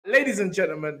ladies and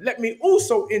gentlemen, let me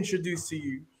also introduce to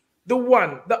you the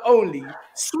one, the only,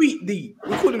 Sweet D.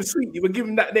 We call him Sweet D. We're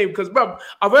giving him that name because, bro,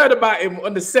 I've heard about him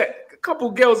on the set. A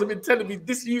couple girls have been telling me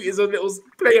this you is a little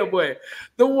player boy.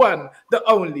 The one, the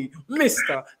only,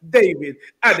 Mr. David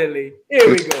Adelaye. Here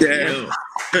we go. Yeah.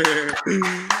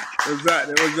 What's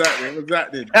that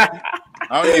then?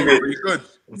 How are you? Pretty good.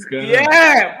 What's going on?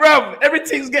 Yeah, bro.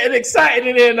 Everything's getting exciting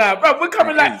in here now, bro. We're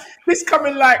coming like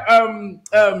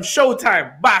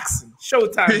Showtime boxing.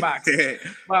 Showtime boxing.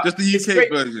 Just the UK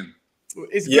version.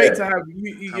 It's great to have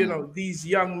you know, these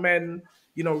young men,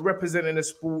 you know, representing the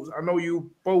sport. I know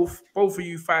you both of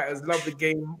you fighters love the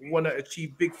game, want to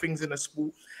achieve big things in the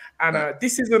sport, and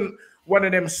this isn't one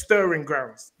of them stirring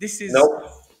grounds. This is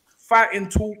fighting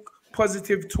talk,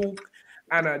 positive talk.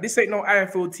 And this ain't no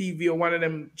IFL TV or one of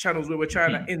them channels where we're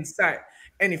trying to incite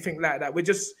anything like that. We're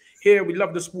just here. We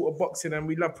love the sport of boxing and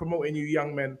we love promoting you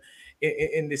young men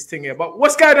in this thing here. But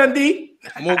what's going on, D?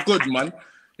 I'm all good, man.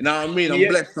 You know what I mean? I'm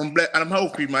blessed, and I'm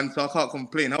healthy, man, so I can't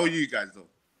complain. How are you guys, though?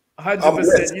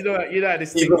 100%. You know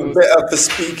this thing. Even better for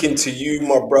speaking to you,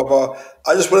 my brother.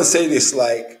 I just want to say this,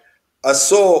 like, I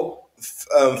saw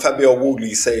Fabio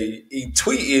Wardley say, he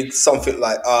tweeted something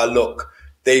like, look,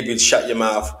 David, shut your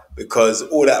mouth, because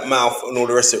all that mouth and all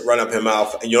the rest of it run up your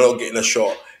mouth and you're not getting a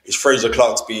shot. It's Frazer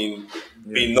Clarke's being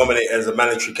nominated as a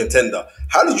mandatory contender.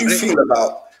 How did you feel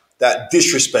about that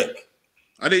disrespect?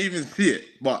 I didn't even see it,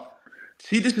 but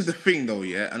see, this is the thing though,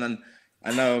 yeah? One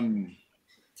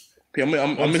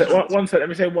sec, let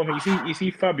me say one thing. You see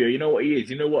Fabio, you know what he is?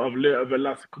 You know what I've learned over the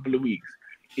last couple of weeks?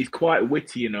 He's quite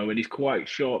witty, you know, and he's quite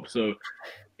sharp. So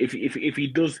if he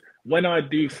does, when I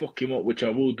do fuck him up, which I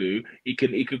will do, he can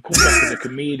come back as a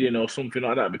comedian or something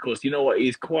like that, because you know what,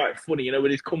 he's quite funny. You know, with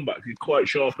his comebacks, he's quite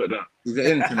sharp at that. He's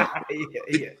the internet.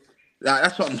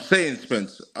 That's what I'm saying,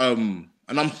 Spence. And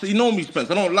you know me,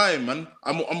 Spence. I don't lie, man.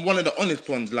 I'm one of the honest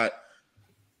ones. Like,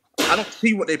 I don't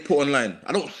see what they put online.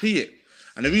 I don't see it,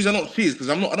 and the reason I don't see it is because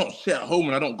I don't sit at home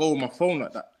and I don't go on my phone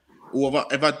like that. Or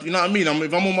if I you know what I mean?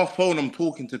 If I'm on my phone, I'm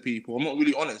talking to people. I'm not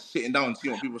really honest, sitting down and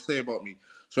seeing what people say about me.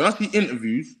 So when I see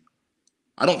interviews,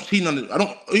 I don't see none of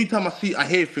it. Every time I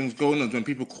hear things going on when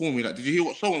people call me, like, did you hear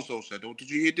what so-and-so said? Or did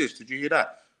you hear this? Did you hear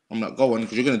that? I'm like, go on,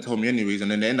 because you're going to tell me anyways.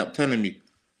 And then they end up telling me.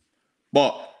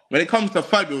 But when it comes to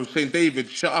Fabio saying, David,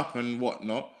 shut up and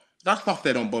whatnot, that stuff,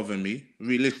 they don't bother me,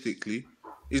 realistically.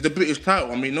 It's the British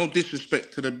title. I mean, no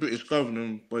disrespect to the British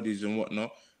governing bodies and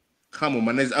whatnot. Come on,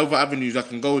 man. There's other avenues I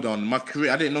can go down. My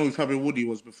career, I didn't know who Fabio Woody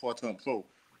was before I turned pro.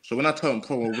 So when I turned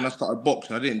pro, when I started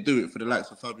boxing, I didn't do it for the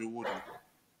likes of Fabio Woody.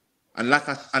 And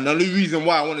and the only reason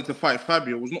why I wanted to fight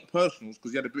Fabio was not personal,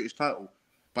 because he had a British title.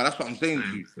 But that's what I'm saying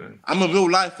to you. I'm a real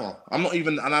lifer. I'm not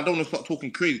even, and I don't want to start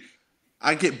talking crazy.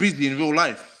 I get busy in real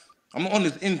life. I'm not on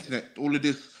this internet, all of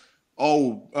this,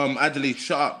 Adelaye,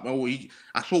 shut up.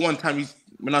 I saw one time,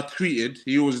 when I tweeted,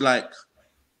 he was like,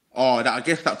 I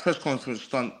guess that press conference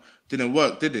stunt didn't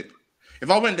work, did it?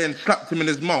 If I went there and slapped him in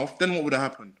his mouth, then what would have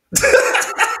happened?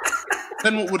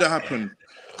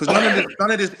 Because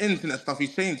none of this internet stuff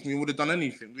he's saying to me would have done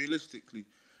anything, realistically.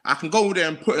 I can go there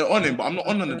and put it on him, but I'm not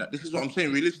on none of that. This is what I'm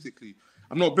saying, realistically.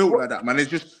 I'm not built like that, man. It's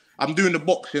just, I'm doing the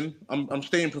boxing. I'm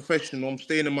staying professional. I'm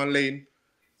staying in my lane.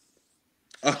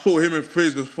 I saw him and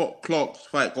Frazer Clarke's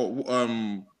fight got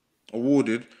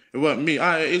awarded. It weren't me.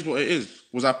 It is what it is.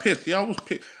 Was I pissed? Yeah, I was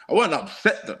pissed. I wasn't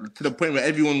upset to the point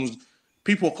where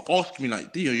people asking me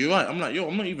like, D, are you right? I'm like, yo,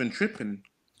 I'm not even tripping.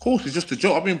 Of course, it's just a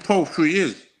joke. I've been pro 3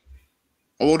 years.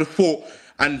 I would have fought,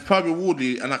 and Fabio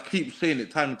Wardley, and I keep saying it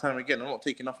time and time again, I'm not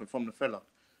taking nothing from the fella.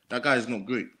 That guy is not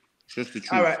great. It's just the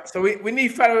truth. All right, so we need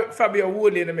Fabio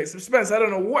Wardley in the mix. Spence, I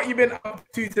don't know what you've been up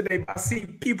to today, but I see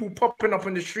people popping up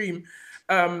on the stream.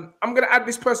 I'm going to add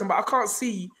this person, but I can't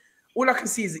see. All I can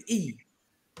see is E.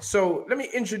 So let me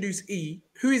introduce E.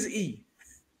 Who is E?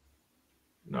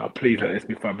 No, please let this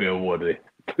be Fabio Wardley.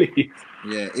 Please.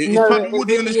 Yeah, is Fabio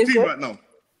Wardley on the stream right now?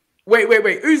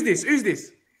 Wait. Who's this?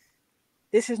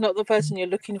 This is not the person you're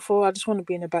looking for. I just want to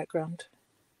be in the background.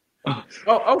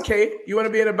 Oh, okay. You want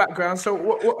to be in the background. So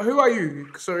who are you?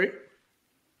 Sorry.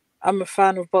 I'm a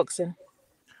fan of boxing.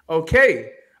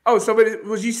 Okay. Oh, so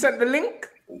was you sent the link?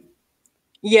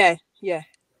 Yeah.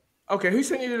 Okay, who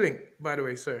sent you the link, by the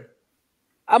way, sir?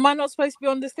 Am I not supposed to be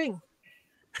on this thing?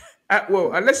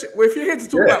 Well, if you're here to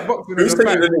talk about boxing, who sent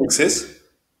you the link, sis?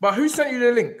 But who sent you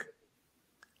the link?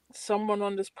 Someone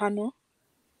on this panel.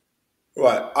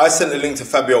 Right, I sent the link to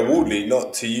Fabio Wardley,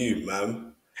 not to you,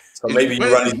 man. So maybe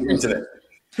you run the internet.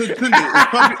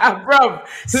 Bro,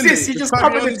 sis, you just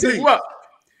covered the thing. What?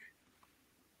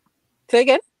 Say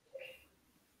again?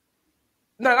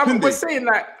 No, we're saying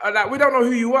like we don't know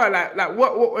who you are. Like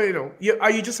what you know?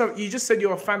 You just said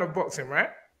you're a fan of boxing, right?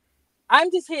 I'm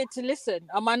just here to listen.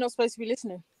 Am I not supposed to be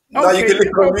listening? No, you can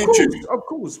listen on YouTube. Of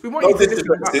course, we want you to listen.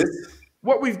 But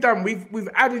what we've done, we've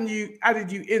added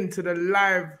you into the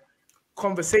live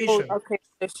conversation. Oh, okay,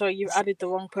 so you added the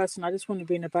wrong person. I just want to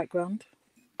be in the background.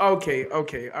 Okay, all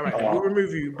right. We'll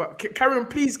remove you. But Karen,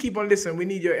 please keep on listening. We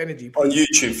need your energy. Please. On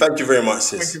YouTube. Thank you very much,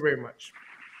 sis. Thank you very much.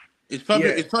 Is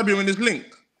Fabio in this link?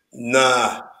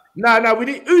 Nah. We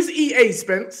need. Who's EA,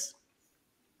 Spence?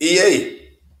 EA?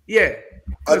 Yeah.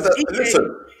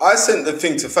 Listen, I sent the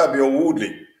thing to Fabio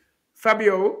Woodley.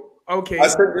 Fabio, okay. I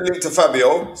sent the link to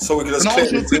Fabio so we can just clear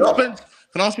this up.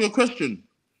 Can I ask you a question?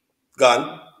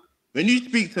 Gone. When you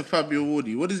speak to Fabio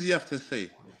Woodley, what does he have to say?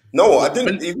 No, I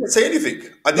didn't even say anything.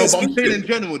 But I'm saying in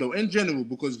general, though. In general,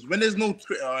 because when there's no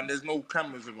Twitter and there's no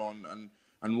cameras around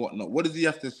and whatnot, what does he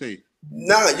have to say?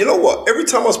 Nah, you know what? Every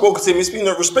time I've spoken to him, it's been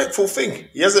a respectful thing.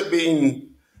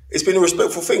 It's been a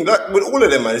respectful thing. Like with all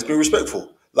of them, man, it's been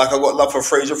respectful. Like I got love for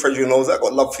Frazer knows that. I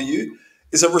got love for you.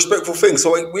 It's a respectful thing.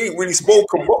 So we ain't really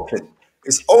spoken boxing.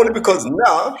 It's only because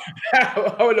now.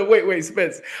 Hold on, wait,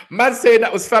 Spence. Man saying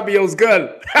that was Fabio's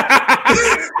girl.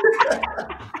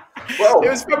 Well, it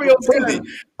was Fabio's girl.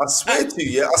 I swear to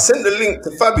you, yeah. I sent the link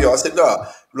to Fabio. I said,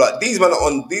 like these men are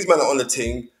on the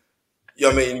team. You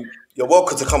know what I mean? You're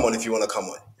welcome to come on if you want to come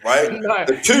on, right? No,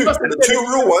 the two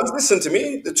real ones, listen to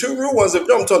me, the two real ones have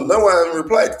jumped on. No one hasn't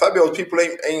replied. Fabio's people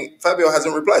Fabio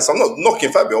hasn't replied. So I'm not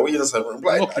knocking Fabio, he just hasn't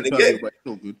replied. And again.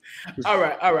 All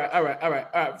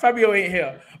right. Fabio ain't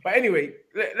here. But anyway,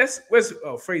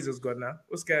 Frazer's gone now.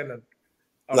 What's going on?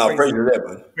 Frazer's there,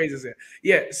 man. Frazer's there.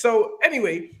 Yeah, so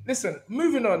anyway, listen,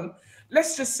 moving on.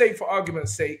 Let's just say for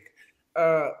argument's sake,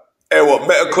 hey, what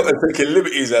Meta taking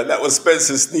liberties? That was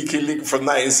Spencer's sneaky link from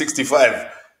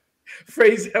 1965.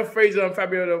 Frazer and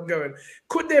Fabio don't going.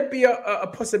 Could there be a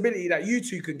possibility that you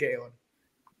two could get on?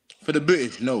 For the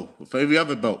British, no. For every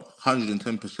other belt,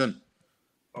 110%.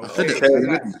 I said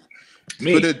it.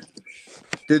 Me.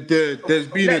 There's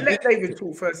been let David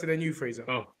talk first and then you, Frazer.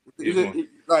 Oh,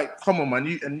 like, come on, man.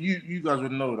 You guys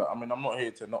would know that. I mean, I'm not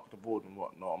here to knock the board and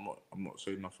whatnot. I'm not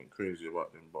saying nothing crazy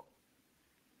about them, but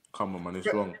come on, man.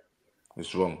 It's wrong.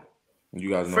 It's wrong. You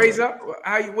guys know. Frazer,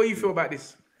 what do you feel about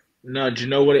this? No, do you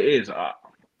know what it is? I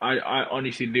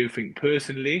honestly do think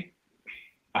personally,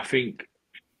 I think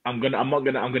I'm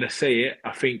gonna say it.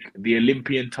 I think the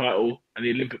Olympian title and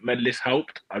the Olympic medalist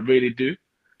helped. I really do.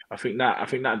 I think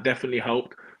that definitely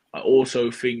helped. I also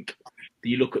think that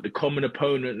you look at the common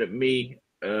opponent that me,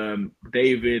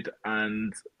 David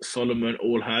and Solomon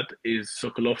all had is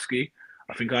Sokolovsky.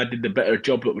 I think I did the better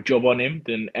job on him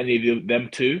than any of them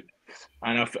two.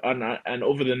 And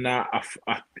other than that,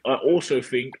 I also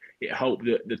think it helped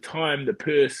the time that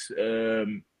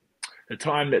the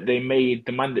time that they made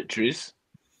the mandatories.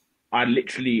 I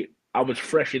was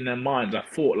fresh in their minds. I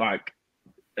fought like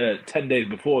 10 days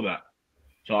before that,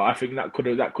 so I think that could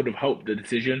have helped the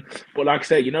decision. But like I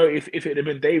say, you know, if it had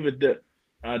been David that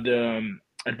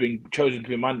had been chosen to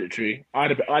be mandatory,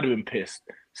 I'd have been pissed.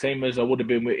 Same as I would have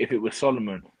been if it was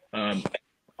Solomon.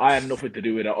 I had nothing to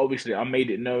do with it. Obviously, I made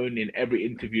it known in every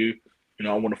interview. You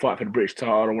know, I want to fight for the British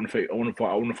title. I want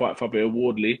to fight Fabio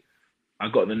Wardley. I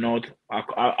got the nod.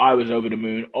 I was over the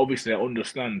moon. Obviously, I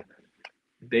understand.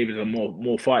 David's had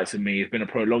more fights than me. He's been a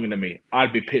pro longer than me.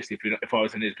 I'd be pissed if I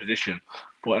was in his position.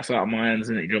 But that's out of my hands,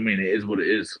 isn't it? You know what I mean? It is what it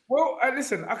is. Well,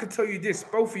 listen, I can tell you this.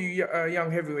 Both of you young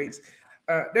heavyweights,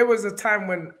 there was a time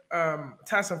when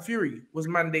Tyson Fury was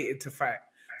mandated to fight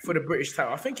for the British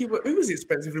title. I think who was it,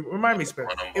 Spence? Remind me,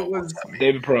 Spence. It was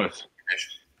David Price.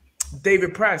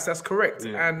 David Price, that's correct.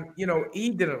 Yeah. And, you know, he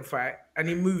didn't fight and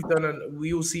he moved on, and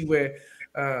we'll see where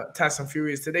Tyson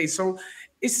Fury is today. So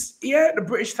the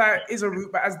British title is a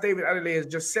route, but as David Adelaye has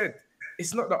just said,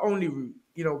 it's not the only route.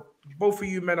 You know, both of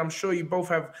you men, I'm sure you both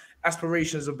have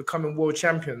aspirations of becoming world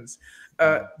champions.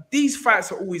 These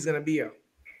fights are always going to be here.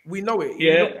 We know it.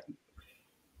 Yeah. You know?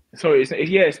 Sorry,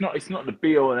 it's not the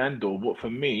be all and end all, but for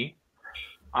me,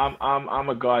 I'm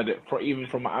a guy that even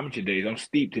from my amateur days, I'm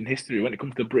steeped in history when it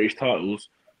comes to British titles,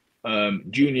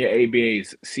 junior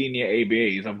ABAs, senior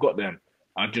ABAs. I've got them.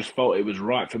 I just felt it was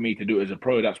right for me to do it as a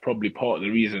pro. That's probably part of the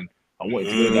reason I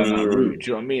wanted to go down that route. Do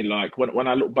you know what I mean? Like when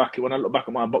I look back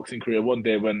at my boxing career one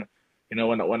day, when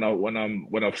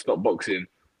I've stopped boxing,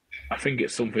 I think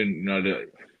it's something, you know,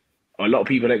 that a lot of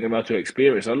people ain't gonna be able to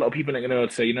experience. A lot of people ain't gonna be able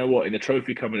to say, you know what, in the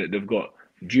trophy cabinet they've got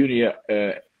junior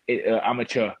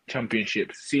amateur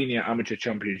championships, senior amateur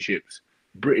championships,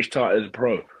 British title as a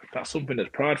pro. That's something that's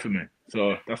pride for me.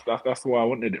 So that's why I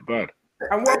wanted it bad.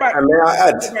 And what about? And may I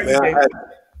add?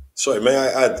 Sorry, may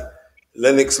I add?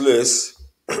 Lennox Lewis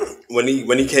when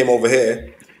he came over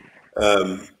here,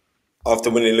 after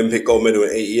winning Olympic gold medal in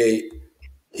 '88,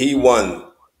 he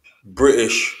won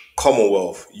British,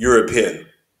 Commonwealth, European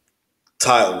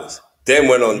titles. Then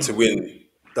went on to win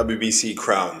WBC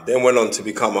crown. Then went on to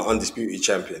become an undisputed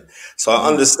champion. So I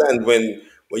understand when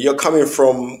you're coming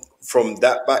from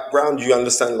that background, you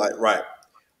understand like, right,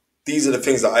 these are the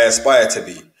things that I aspire to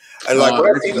be. And like,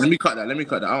 listen, let me cut that.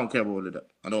 I don't care about all of that.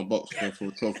 I don't box for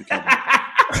a trophy cabinet.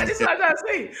 That's what I'm trying to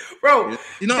say, bro. Yeah.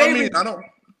 You know David, what I mean? I don't.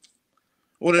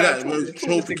 All of that,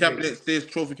 trophy cabinets, this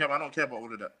trophy cabinet. I don't care about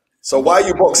all of that. So why are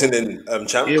you boxing then,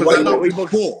 champ? Because I love the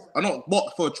sport. I don't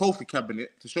box for a trophy cabinet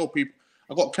to show people.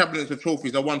 I got cabinets of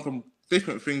trophies I won from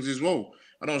different things as well.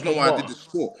 I don't know why I did the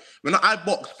sport. When I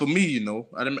boxed for me, you know,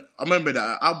 I remember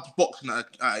that I was boxing at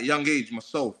a young age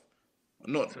myself.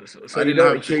 I'm not. So you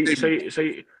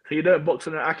don't box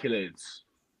on the accolades.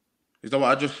 Is that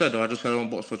what I just said? Or I just said I don't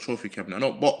box for a trophy cabinet. I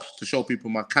don't box to show people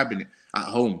my cabinet at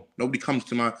home. Nobody comes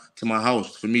to my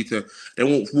house for me to. They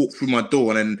won't walk through my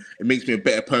door, and then it makes me a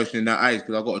better person in their eyes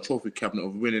because I got a trophy cabinet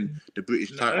of winning the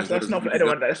British title. That's not for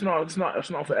anyone. That's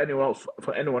not for anyone else.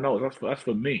 For anyone else. That's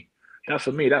for me. That's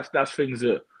for me. That's things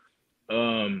that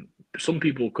some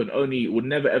people would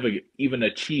never ever even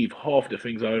achieve half the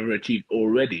things I've ever achieved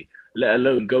already, let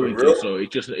alone going to. So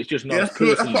it's just not. Yeah,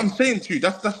 that's what I'm saying to you.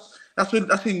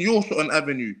 That's in your sort of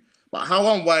avenue. But how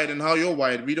I'm wired and how you're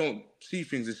wired, we don't see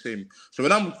things the same. So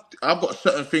when I've got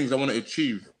certain things I want to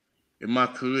achieve in my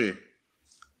career.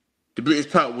 The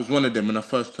British title was one of them when I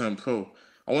first turned pro.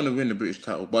 I want to win the British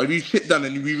title. But if you sit down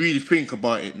and we really think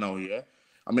about it now, yeah?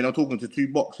 I mean, I'm talking to two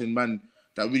boxing men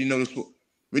that really know this.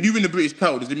 When you win the British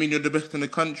title, does it mean you're the best in the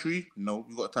country? No.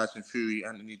 We've got Tyson Fury,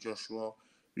 Anthony Joshua.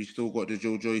 We still got the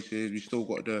Joe Joyces. We still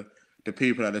got the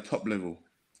people at the top level.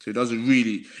 So it doesn't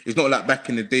really... It's not like back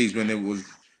in the days when it was...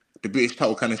 The British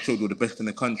title kind of showed you're the best in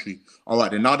the country. All right,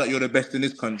 then now that you're the best in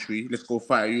this country, let's go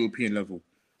fight at European level.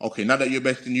 Okay, now that you're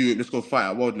best in Europe, let's go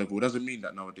fight at world level. It doesn't mean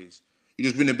that nowadays. You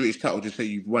just win the British title, just say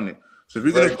you've won it. So if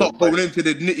we're going to start going into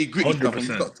the nitty-gritty stuff and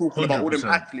start talking about all them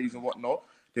accolades and whatnot,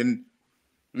 then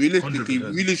realistically, we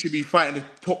really should be fighting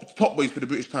the top boys for the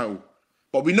British title.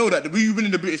 But we know that you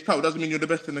winning the British title doesn't mean you're the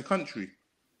best in the country.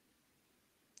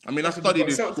 I mean, I studied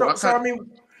this.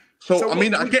 I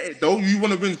mean, I get it though. You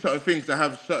want to win certain things that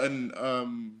have certain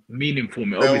meaning for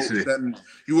me, obviously. And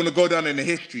you want to go down in the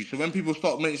history. So when people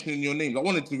start mentioning your names, I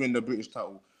wanted to win the British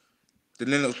title. The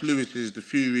Lennox Lewis's, the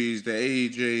Furies, the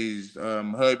AJs,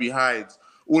 Herbie Hydes,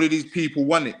 all of these people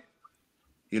won it.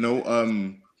 You know,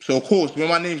 so of course, when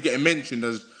my name's getting mentioned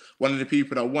as one of the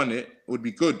people that won it, it would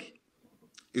be good.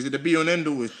 Is it the be on end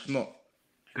or it's not?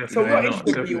 So what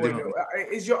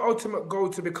is your ultimate goal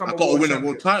to become a world champion? I got to win a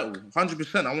world title,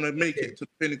 100%. I want to make it to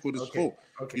the pinnacle of the sport.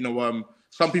 You know,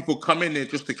 some people come in there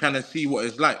just to kind of see what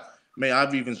it's like. Mate,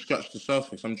 I've even scratched the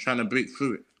surface. I'm trying to break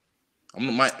through it.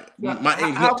 My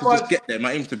aim's not to just get there.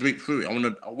 My aim's to break through it.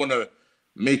 I want to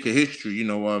make a history. You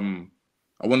know,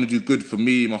 I want to do good for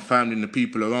me, my family, and the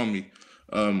people around me.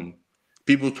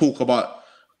 People talk about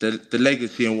the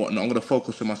legacy and whatnot. I'm going to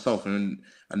focus on myself, and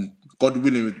God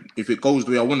willing, if it goes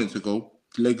the way I want it to go,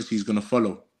 the legacy is going to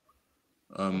follow.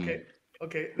 Okay.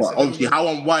 But obviously, how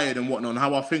I'm wired and whatnot, and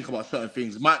how I think about certain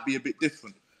things might be a bit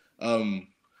different. And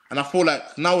I feel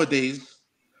like nowadays,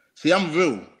 see, I'm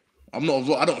real. I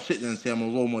don't sit there and say I'm a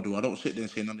role model. I don't sit there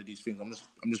and say none of these things.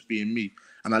 I'm just being me,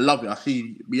 and I love it. I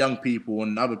see young people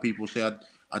and other people say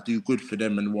I do good for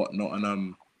them and whatnot.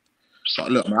 And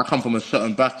but look, man, I come from a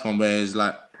certain background where it's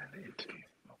like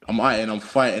I'm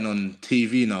fighting on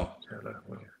TV now.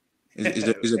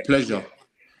 It's a pleasure.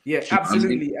 Yeah,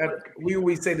 absolutely. And we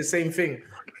always say the same thing.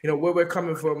 You know, where we're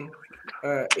coming from,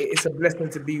 it's a blessing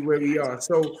to be where we are.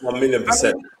 So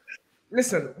 1,000,000%.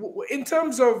 Listen, in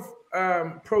terms of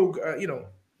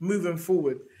moving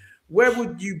forward, where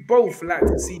would you both like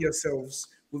to see yourselves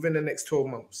within the next 12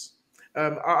 months?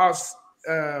 I'll ask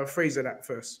Frazer that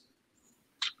first.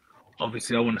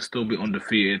 Obviously, I want to still be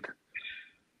undefeated.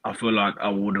 I feel like I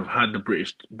would have had the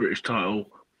British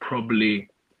title, probably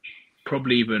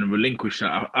even relinquish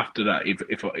that after that.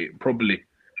 If I probably,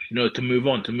 to move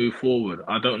on, to move forward.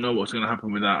 I don't know what's going to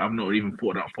happen with that. I've not even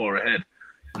thought that far ahead.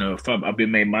 I've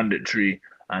been made mandatory,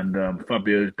 and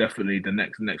Fabio is definitely the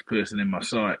next person in my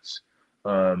sights.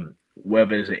 Whether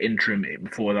there's an interim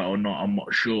before that or not, I'm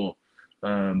not sure.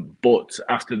 But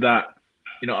after that,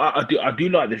 I do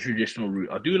like the traditional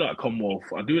route. I do like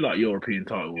Commonwealth. I do like European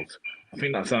titles. I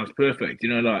think that sounds perfect.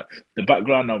 Like the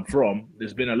background I'm from,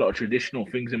 there's been a lot of traditional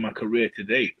things in my career to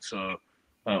date. So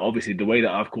obviously the way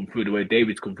that I've come through, the way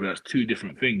David's come through, that's two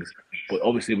different things. But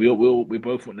obviously we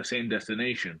both want the same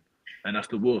destination, and that's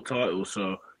the world title.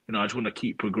 So You know, I just want to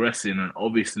keep progressing, and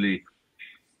obviously,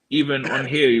 even on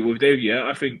here with David, yeah,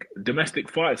 I think domestic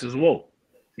fights as well.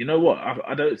 You know what?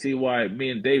 I don't see why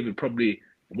me and David probably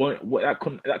won't. That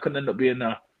couldn't end up being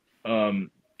a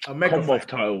Commonwealth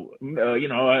title, you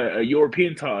know, a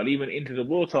European title, even into the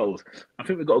world titles. I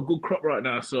think we've got a good crop right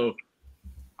now. So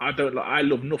I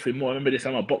love nothing more. I remember this,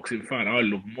 I'm a boxing fan. I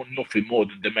love nothing more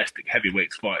than domestic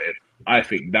heavyweights fighting. I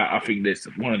think this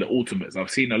one of the ultimates.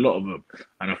 I've seen a lot of them,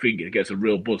 and I think it gets a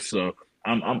real buzz. So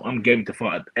I'm game to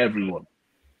fight everyone.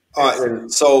 All right, then.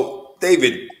 So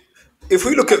David, if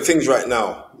we look at things right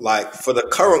now, like for the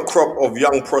current crop of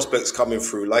young prospects coming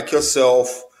through, like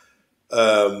yourself,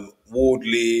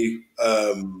 Wardley,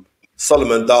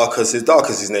 Solomon Darkus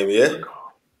is his name, yeah?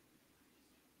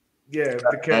 Yeah,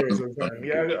 the carriers of time.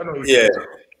 Yeah, I know. Yeah.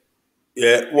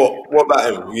 Yeah. What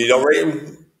about him? You don't rate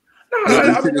him? No,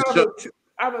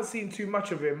 I haven't seen too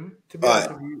much of him, to be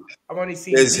honest with you. I've only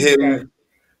seen him. Guys.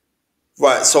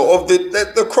 Right. So of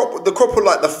the crop of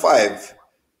like the 5,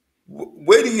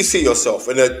 where do you see yourself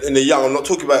in the young? I'm not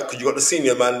talking about, because you got the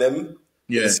senior man, them,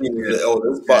 the senior, the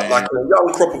elders, but like a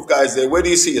young crop of guys there. Where do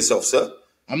you see yourself, sir?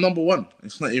 I'm number 1.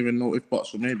 It's not even no if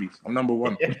buts or maybe. I'm number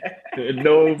 1.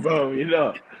 No, bro, you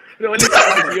know. Let me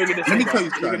tell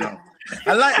you something now.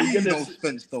 I like you,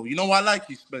 Spence, though. You know why I like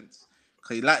you, Spence?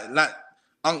 Okay, like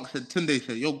Unc said, Tunde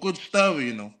said, you're a good stirrer,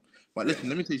 you know. But listen,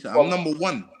 let me tell you something. I'm number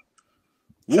 1.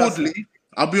 Wardley,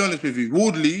 I'll be honest with you,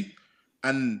 Wardley,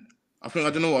 and I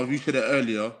don't know what you said it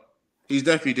earlier, he's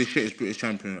definitely the shittest British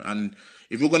champion. And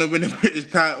if you're going to win a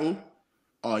British title,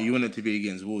 you want it to be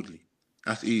against Wardley.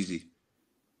 That's easy.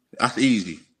 That's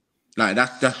easy. Like,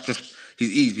 that's just,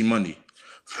 he's easy money.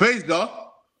 Frazer,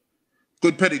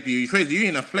 good pedigree. Frazer, you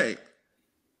ain't athletic.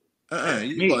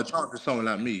 You got a chance with someone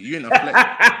like me. You ain't athletic.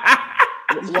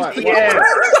 What? Yeah.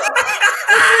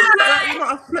 You're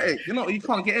not athletic. You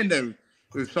can't get in there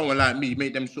with someone like me,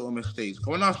 make them sort of mistakes.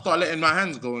 When I start letting my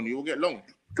hands go on you, will get long.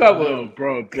 Come on,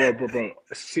 bro.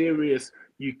 Serious.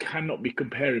 You cannot be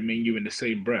comparing me and you in the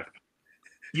same breath.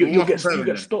 You get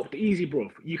stopped easy,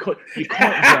 bro. You can't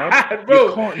jab. Bro,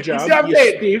 you can't jab.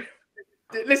 You're stiff.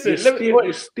 Listen,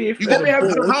 you're stiff. Let me have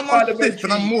how much stiff,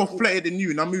 and I'm more athletic than you,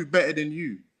 and I move better than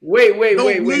you. Wait.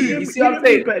 You see what I'm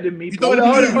saying? Better than me. Hold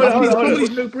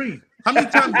on. No brain. How many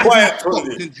times have you been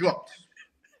stopped and dropped?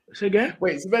 Say again?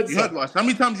 Wait, Spencer. You heard what I said? How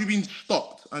many times have you been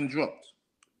stopped and dropped?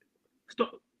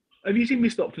 Stop. Have you seen me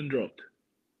stopped and dropped?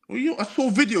 Well, I saw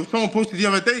a video someone posted the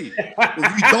other day of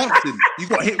you dancing. You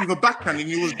got hit with a backhand and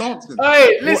you was dancing.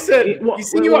 Hey, listen. You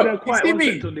see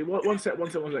me? One sec.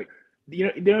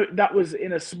 You know that was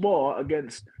in a spar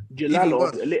against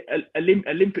Jalalov,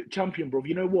 Olympic champion, bro.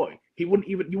 You know what? You wouldn't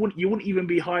even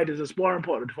be hired as a sparring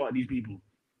partner to fight these people.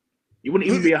 You wouldn't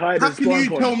even be hired as a sparring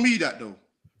partner. How can you tell me that though?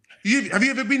 Have you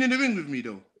ever been in the ring with me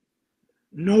though?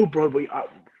 No, bro. But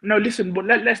no, listen. But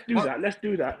let's do that. Let's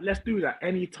do that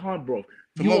anytime, bro.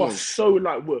 Tomorrow. You are so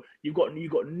like, well, you got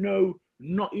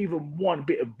not even one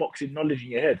bit of boxing knowledge in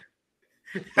your head.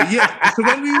 Yeah. So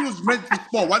when we was meant to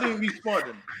spar, why didn't we spar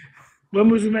then? When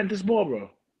was we meant to spar, bro?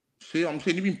 See, I'm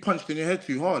saying you've been punched in your head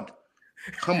too hard.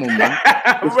 Come on, man.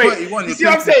 You're Wait, 31. You see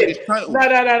what I'm saying? No.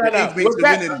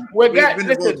 We're back.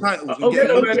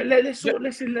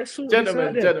 Listen. Let's sort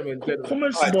Gentlemen. Come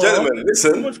on, spar. Gentlemen,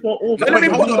 listen. Come on, spar. Hold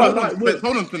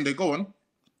on, Tunde, go on.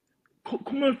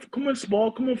 Come on,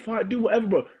 spar. Come on, fight. Do whatever,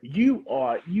 bro. You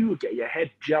get your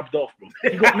head jabbed off, bro.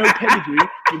 You got no pedigree.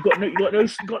 You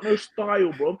got no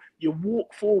style, bro. You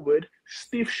walk forward,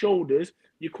 stiff shoulders.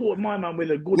 You caught my man with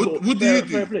a good. What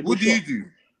do you do?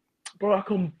 Bro, I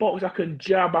can box, I can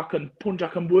jab, I can punch, I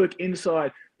can work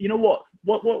inside. You know what?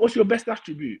 What's your best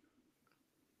attribute?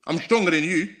 I'm stronger than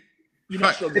you. You're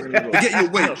not stronger than me, bro. Forget your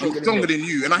weight. I'm stronger than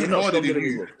you, and I hit harder than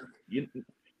you.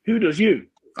 Who does you?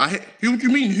 Who do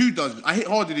you mean? Who does? I hit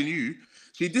harder than you.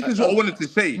 See, this is what I wanted to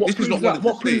say. What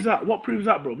proves that,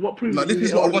 bro? What proves that? This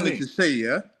is what I wanted to say.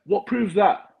 Yeah. What proves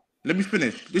that? Let me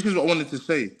finish. This is what I wanted to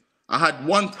say. I had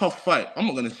one tough fight. I'm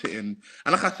not gonna sit in,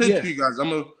 and like I said to you guys,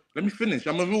 let me finish.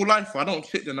 I'm a real lifer. I don't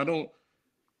sit there. I don't.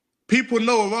 People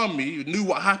know around me knew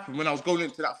what happened when I was going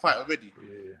into that fight already.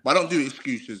 Yeah. But I don't do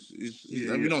excuses.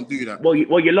 We don't do that. Well,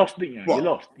 you lost, didn't you?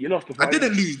 What? You lost the fight. I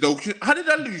didn't lose though. How did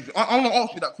I lose? I'm gonna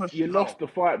ask you that question. You lost the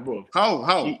fight, bro.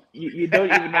 How? You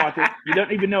don't even know how to. You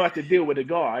don't even know how to deal with a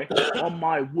guy. On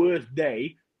my worst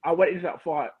day, I went into that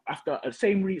fight after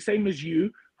same as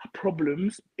you.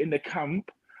 Problems in the camp.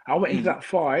 I went into that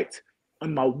fight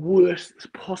in my worst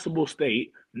possible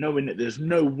state, knowing that there's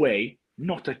no way,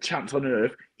 not a chance on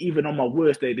earth, even on my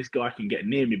worst day, this guy can get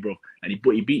near me, bro.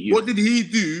 But he beat you. What did he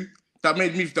do that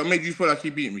made you feel like he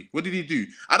beat me? What did he do?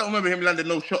 I don't remember him landing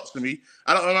no shots to me.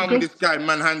 I don't remember this guy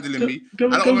manhandling me. I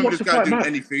don't remember this guy doing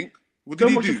anything. What did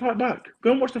he do? Go and watch the fight back.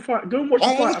 Go and watch the fight. Go and watch the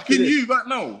fight. I'm asking you right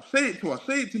now. Say it to us.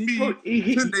 Say it to me. Bro,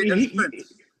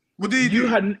 what did he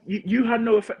do? You had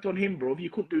no effect on him, bro. You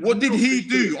couldn't do. What did he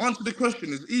do? Answer the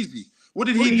question. It's easy. What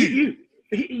did he do?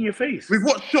 He hit in your face. With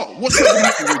what shot? What shot did he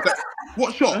hit me with?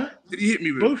 What shot did he hit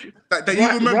me with? That you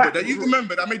remember? That you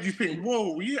remember? That made you think,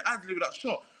 whoa, he hit Adelaye with that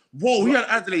shot. Whoa, he had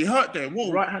Adelaye hurt there.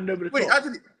 Whoa. Right hand over the top.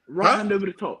 Adelaye, right hand over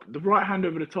the top. The right hand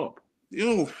over the top.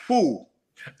 You fool.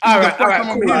 All right,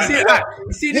 cool.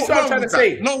 You see, this is what I'm trying to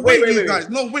say. No, wait, you guys.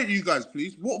 No, wait, you guys,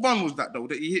 please. What one was that, though,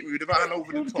 that he hit me with the right hand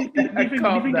over the top?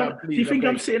 Do you think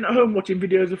I'm sitting at home watching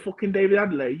videos of fucking David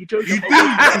Adelaye? You joking? You do.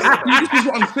 This is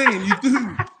what I'm saying. You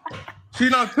do. See,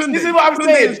 now, Tunde, this is what I'm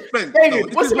saying. Spence,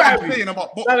 David, what's what I'm saying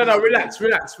about boxing? No, relax.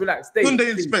 David,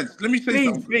 Tunde and Spence, let me say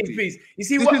something. Please. You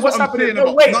see what's happening?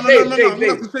 No, wait, I'm going to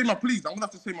have to say my piece. I'm going to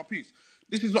have to say my piece.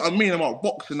 This is what I mean about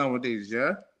boxing nowadays,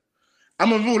 yeah?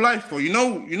 I'm a real lifer. You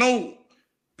know,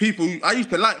 people, I used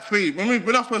to like Fraser.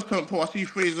 When I first turned pro, I see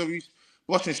Fraser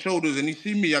watching shoulders, and you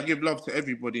see me, I give love to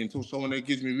everybody until someone that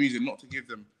gives me reason not to give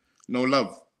them no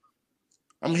love.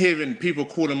 I'm hearing people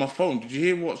calling my phone. Did you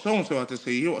hear what so-and-so had to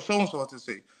say? You hear what so-and-so had to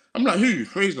say? I'm like, who?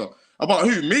 Fraser. About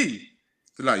who? Me.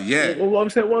 They're like, yeah. What I'm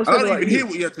saying, I don't even hear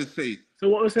what you had to say. So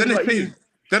what was saying about you?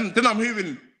 Then I'm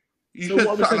hearing, you said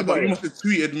something about you must have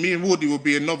tweeted me and Woody will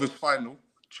be a novice final.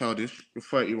 Childish. You're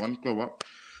 31. Grow up.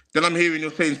 Then I'm hearing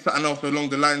you're saying something else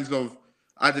along the lines of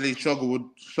Adelaide struggle with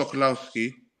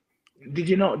Sokolowski. Did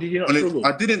you not struggle?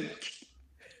 I didn't.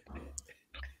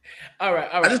 All right.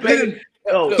 I just didn't.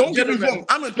 Don't get me wrong.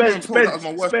 I'm not doing that was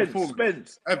my worst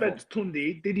performance. Spence,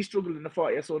 Tunde, did he struggle in the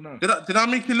fight? Yes or no? Did I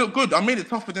make it look good? I made it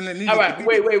tougher than it needed. All right, to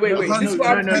be. wait. This is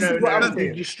what I'm saying.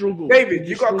 Did you struggle? David,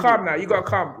 you got to calm now. You got to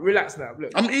calm. Relax now.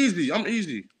 Look, I'm easy. I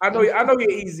know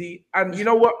you're easy, and you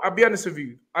know what? I'll be honest with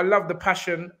you. I love the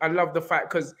passion. I love the fight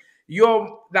because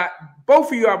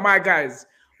both of you are my guys.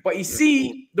 But you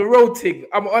see the road thing.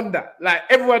 I'm on that. Like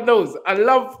everyone knows, I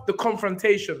love the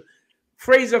confrontation.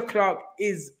 Frazer Clarke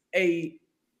is a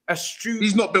astute.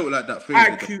 He's not built like that.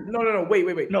 Frazer. No.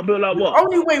 Wait. Not built like what?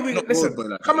 Only way we listen.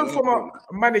 Coming from a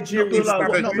managerial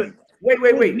standpoint.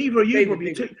 Wait. Neither are you, bro.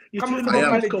 You turned up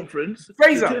a press conference.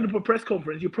 Frazer. You turned up a press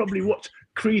conference. You probably watched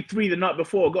Creed 3 the night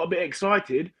before. Got a bit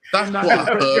excited. That's what I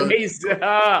heard.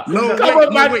 Come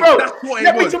on, man, bro.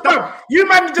 Let me talk. You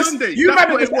man just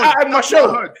out of my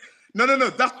show. No.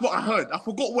 That's what I heard. I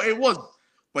forgot what it was.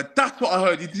 But that's what I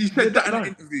heard. You said that in an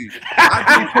interview.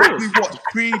 I probably watched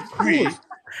Creed 3.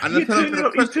 And you turned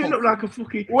up like a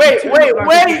fucking... Wait,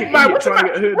 man. What's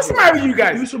the matter with you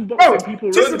guys? Do some boxing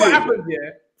people. This is what happened,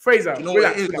 yeah? Frazer, you know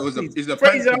relax.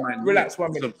 Frazer, relax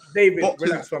 1 minute. David,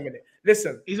 relax 1 minute.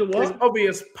 Listen, there's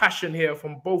obvious passion here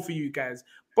from both of you guys.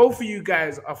 Both of you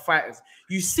guys are fighters.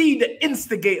 You see the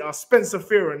instigator, Spencer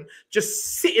FEARON,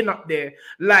 just sitting up there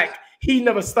like he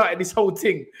never started this whole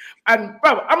thing. And,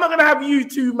 bro, I'm not going to have you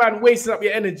two, man, wasting up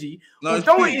your energy. No,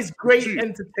 although it is great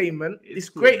entertainment,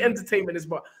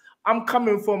 but I'm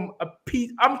coming from a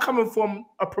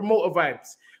promoter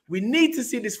vibes. We need to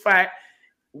see this fight.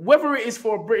 Whether it is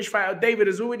for a British fighter, David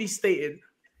has already stated,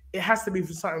 it has to be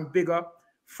for something bigger.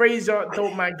 Frazer,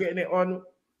 don't mind getting it on,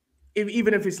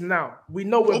 even if it's now. We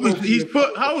know we're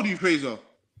how old are you, Frazer?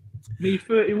 Me,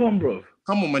 31, bro.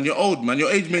 Come on, man, you're old, man. Your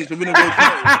age mates are winning world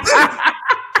titles.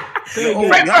 David,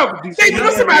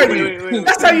 what's the matter with you?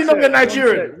 That's how you know you're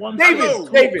Nigerian.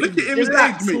 David, look at him, his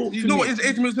age mates. You know what his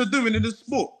age mates are doing in the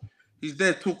sport? He's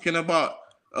there talking about,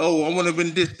 oh, I want to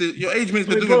win this. Your age mates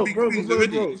are doing big things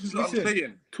already. This is what I'm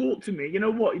saying. Talk to me. You know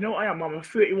what? You know what I am? I'm a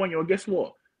 31-year-old. Guess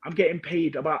what? I'm getting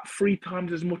paid about 3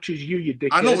 times as much as you dickhead.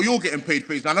 I know what you're getting paid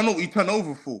for, and I know what you turn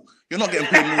over for. You're not getting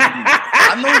paid more than me.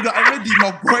 I know that already,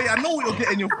 my boy. I know what you're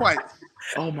getting in your fights.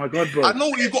 Oh my God, bro. I know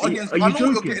what you got against. I know what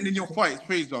you're getting in your fights,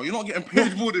 Frazer. You're not getting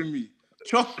paid more than me.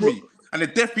 Trust me. And the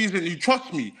death reason you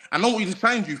trust me. I know what he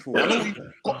signed you for. I know what you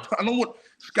got. I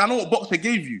know what boxer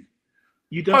gave you.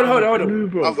 You don't hold on,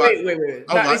 bro. Wait.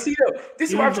 Now, see, look,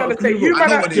 this is what I'm trying to say. You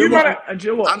man, and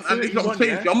you know what? And it's what I'm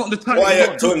saying. I'm not the type.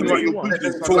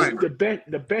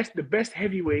 The best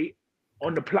heavyweight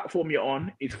on the platform you're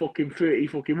on is fucking 30.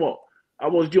 Fucking what? I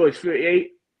was Joyce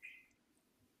 38.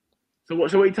 So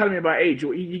what are you telling me about age?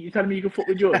 You telling me you can fuck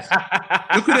with Joyce?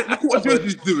 Look what Joyce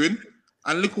is doing,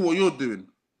 and look at what you're doing.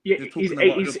 Yeah,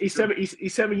 he's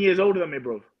 7 years older than me,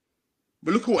 bro.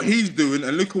 But look at what he's doing,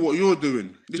 and look at what you're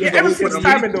doing. Everything's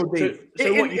timing, though, Dave.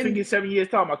 So what you think in 7 years'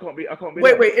 time? I can't be.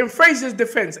 Wait. In Frazer's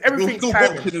defense, everything's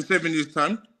timing. Boxing in 7 years'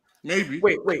 time. Maybe.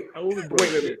 Wait.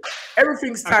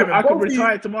 Everything's timing. I could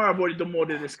retire tomorrow. I've already done more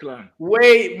than this clan.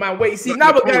 Wait, man. Wait. See,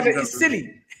 now we're going. It's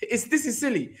silly. This is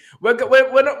silly. We're not.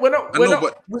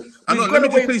 I know. Let me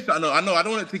just say something. I know. I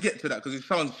don't want it to get to that because it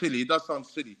sounds silly. It does sound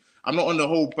silly. I'm not on the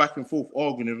whole back and forth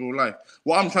arguing in real life.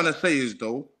 What I'm trying to say is,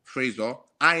 though, Fraser,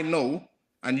 I know,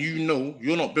 and you know,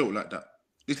 you're not built like that.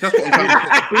 That's what I'm trying to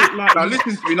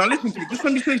say. Now listen to me. Just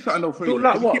let me say something, though, Fraser. Built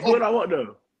like what? Built like what,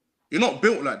 though? You're not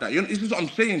built like that. This is what I'm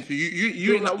saying to you.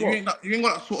 You ain't got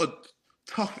that sort of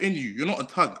tough in you. You're not a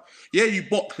tug. Yeah, you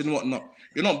box and whatnot.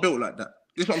 You're not built like that.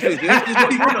 This is what I'm saying.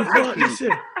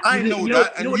 Listen, I know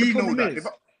that, and you know that.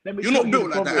 You're not built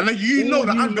like that, and you know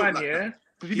that I'm built like that.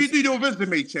 Because if you do your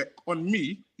resume check on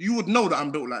me, you would know that I'm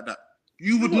built like that.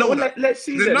 You would know that. Let's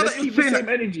see that. Let's keep the same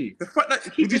energy. The fact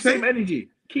that keep the same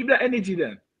energy. Keep that energy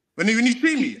then. When you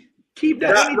see me, keep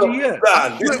that energy. Yeah.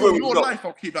 Your life,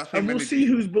 I'll keep that same energy. And we'll see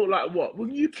who's built like what. Will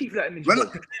you keep that energy?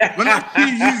 When I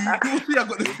see you will see I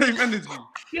got the same energy.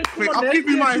 Yeah, come on, I'll give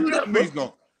you my address.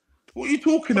 What are you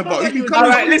talking about? You all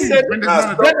right, listen.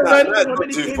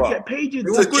 Get paid.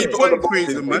 You're a good point,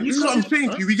 Fraser, man. This is what I'm saying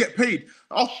to you. We get paid.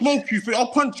 I'll smoke you. I'll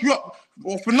punch you up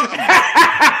for nothing.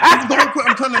 That's the whole point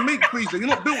I'm trying to make, Fraser. You're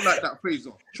not built like that,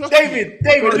 Fraser. David,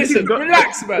 listen.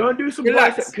 Relax, man. Go and do some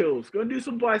bicep kills. Fraser,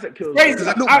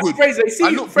 Fraser, you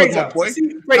see,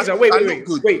 Fraser,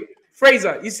 wait.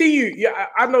 Fraser, you see you.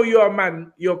 I know you're a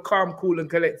man. You're calm, cool, and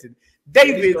collected.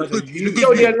 David,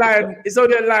 it's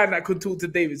only a line that could talk to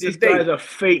David. So this guy's a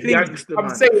fake gangster, man.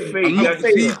 This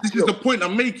is the point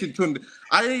I'm making, Tunde.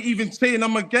 I ain't even saying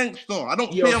I'm a gangster. I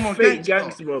don't say I'm a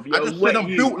gangster, bro. I just said I'm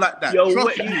built like that.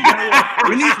 Trust me.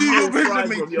 When you do your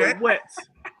resume check,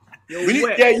 when you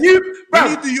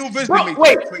do your resume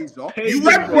check, Fraser, you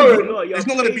will. There's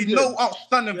not going to be no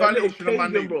outstanding violation of my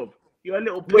name, bro. You're a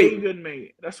little pagan,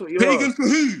 mate. That's what you're. Pagan for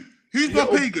who? Who's my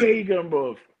pagan? Pagan,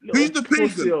 bro. Who's the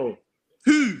pagan?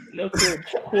 Who? Look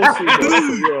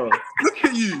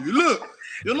at you. Look.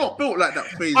 You're not built like that,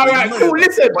 Fraser. All right, cool.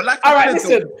 Listen.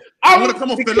 Listen. I'm going to come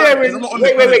off the line.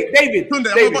 Wait, David.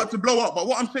 Tunde, I'm about to blow up. But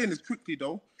what I'm saying is quickly,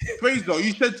 though. Fraser,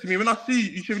 you said to me, when you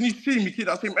see me, keep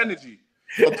that same energy.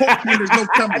 But talk to me, there's no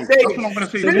cameras. That's what I'm going to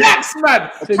say. Relax, man.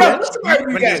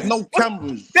 When there's no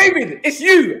cameras. David, it's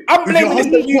you. I'm blaming this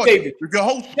on you, David. With your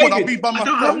whole squad, I'll be by myself.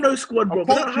 I don't have no squad, bro.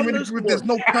 There's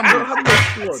no cameras.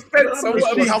 You'll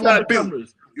see how I'm built.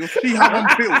 You'll see how I'm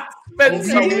built.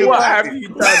 Spencer, what have you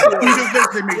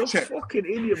done? You're a fucking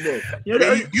idiot,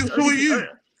 bro. You saw you.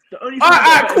 All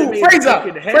right, cool.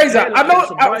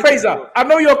 Fraser, I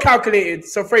know you're calculated.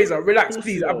 So Fraser, relax,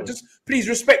 please. Please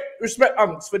respect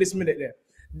Unks for this minute there.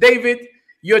 David,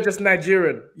 you're just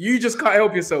Nigerian. You just can't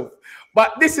help yourself.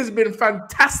 But this has been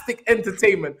fantastic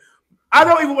entertainment. I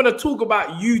don't even want to talk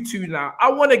about you two now.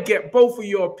 I want to get both of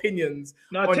your opinions.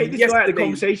 No, take this guy out of the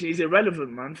conversation. He's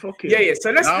irrelevant, man. Fuck it. Yeah.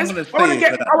 So I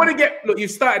want to get. Look,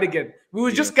 you've started again. We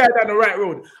were just going down the right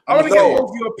road. I want to get both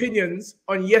of your opinions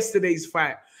on yesterday's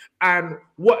fight and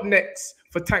what next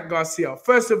for Tank Garcia.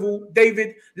 First of all,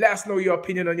 David, let us know your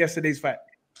opinion on yesterday's fight.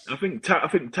 I think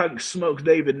Tank smokes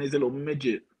David and he's a little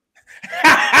midget. Bro,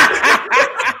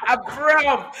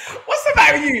 what's the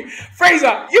matter with you,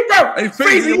 Fraser? Hey,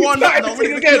 Fraser, you wound up now.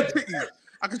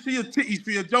 I can see your titties for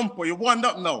your jumper. You're wound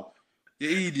up now. You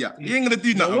idiot. You ain't gonna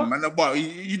do nothing, man. But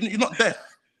you're not deaf.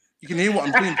 You can hear what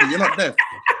I'm saying to you. You're not deaf.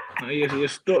 No, you're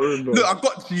stuttering, bro. Look, I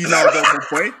got to you now, though,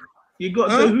 boy. You got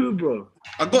to who, bro?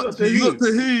 I got to you. You got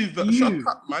to who? Shut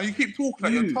up, man. You keep talking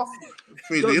like you're tough.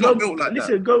 Fraser, you're not built like that.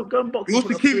 Listen, go and box. You're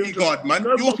security guard, man.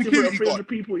 You're security guard.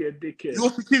 People, you dickhead.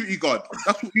 You're security guard.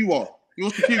 That's what you are.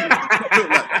 You're security guard. You're not built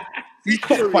like that. You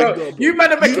stop fighting. You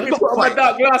man are making me put on my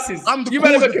dark glasses. I'm the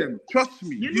cause of them. Trust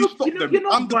me. You stop them.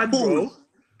 I'm the cause.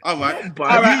 All right,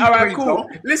 cool.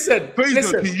 Listen.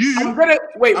 To you, I'm gonna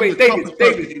wait,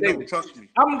 David. Trust me.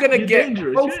 I'm gonna get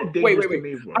both. Wait.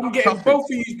 Me, I'm getting both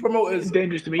of you promoters. It's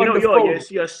dangerous to me. You know,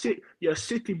 you're a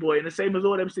city boy, and the same as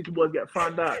all them city boys get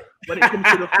found out. When it comes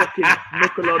to the fucking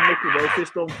knuckle on knuckle, bro,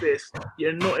 fist on fist,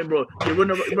 you're nothing, bro. You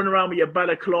run around with your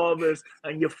balaclavas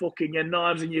and your fucking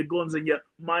knives and your guns and your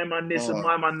my man this and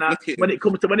my man that. When it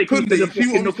comes to the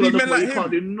fucking knuckle on knuckle, you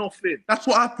can't do nothing. That's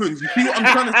what happens. You see what I'm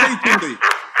trying to say, Tunde?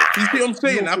 You see what I'm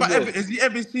saying? Has he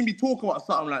ever seen me talk about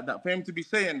something like that for him to be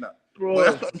saying that? Bro, well,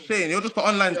 that's what I'm saying. You're just an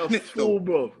online snitch, though.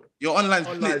 Bro. You're online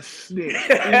snitch.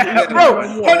 Bro,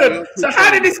 hold on. So how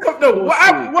did this come? No,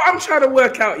 what I'm trying to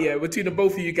work out here between the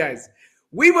both of you guys.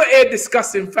 We were here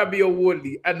discussing Fabio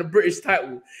Wardley and the British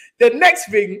title. The next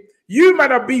thing, you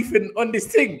man are beefing on this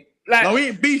thing. Like, no, we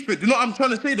ain't beefing. You know what I'm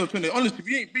trying to say, though, Tunde? Honestly,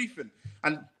 we ain't beefing.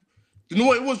 And you know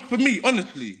what it was for me,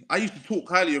 honestly? I used to talk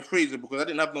highly of Fraser because I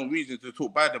didn't have no reason to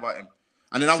talk bad about him.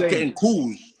 And then I was getting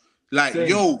calls Like,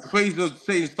 yo, Fraser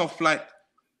saying stuff like,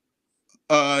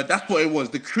 that's what it was,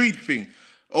 the Creed thing.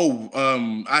 Oh,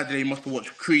 ADELAYE must have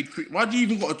watched Creed. Why do you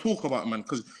even got to talk about it, man?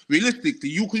 Because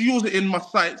realistically, because you was in my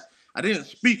sights, I didn't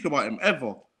speak about him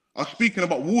ever. I was speaking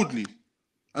about Wardley.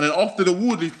 And then after the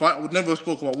Wardley fight, I would never have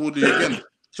spoken about Wardley again.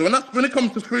 So when it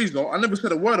comes to Fraser, I never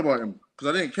said a word about him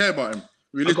because I didn't care about him.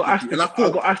 Realistically. I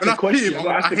got asked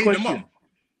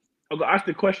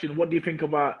the question, what do you think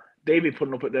about David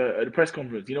putting up at the press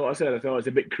conference? You know what I said? I thought it's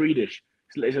a bit Creedish.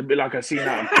 It's a bit like a scene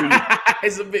out of Creed.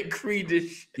 It's a bit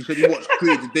Creedish. He said he watched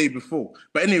Creed the day before.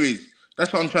 But anyways,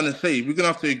 that's what I'm trying to say. We're going to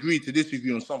have to agree to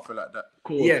disagree on something like that.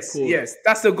 Yes.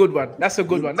 That's a good one. Listen,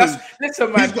 man.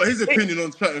 He's got his opinion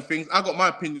on certain things. I got my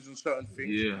opinions on certain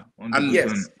things. Yeah. 100%.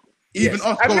 And even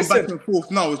us going back and forth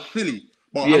now is silly.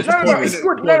 But no, it's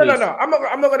good. No. I'm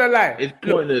not going to lie. It's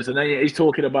pointless. And then he's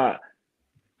talking about,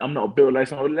 I'm not built like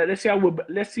someone. Let's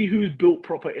see who's built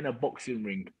proper in a boxing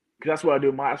ring. Because that's what I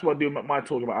do. That's what I do my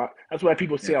talk about. That's why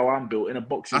people see how I'm built in a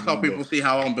boxing. That's how people see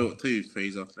how I'm built too,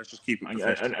 Fraser. Let's just keep it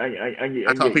professional.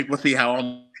 That's how people see how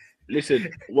I'm. Listen,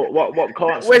 what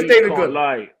can't speak can't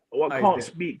lie. What can't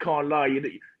speak can't lie.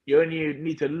 You only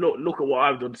need to look at what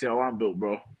I've done to see how I'm built,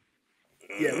 bro.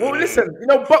 Yeah. Well, listen.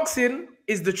 Boxing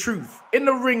is the truth. In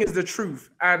the ring is the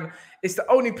truth, and it's the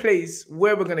only place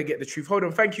where we're gonna get the truth. Hold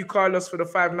on. Thank you, Carlos, for the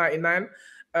 $5.99.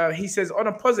 He says, on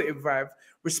a positive vibe,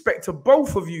 respect to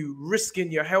both of you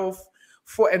risking your health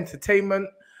for entertainment.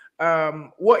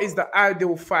 What is the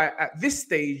ideal fight at this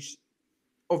stage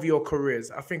of your careers?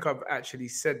 I think I've actually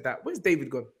said that. Where's David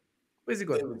gone? Where's he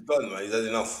gone? David's gone, man. He's had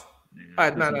enough.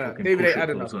 No. David ain't had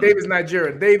enough. David's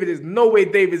Nigerian. No way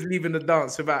David's leaving the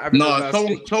dance without having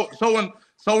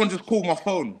someone just called my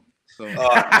phone. So,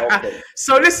 okay.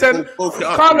 So listen,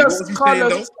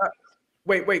 Carlos.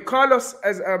 Wait. Carlos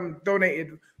has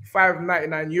donated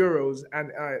 €5.99,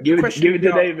 and give it to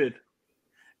David.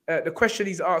 The question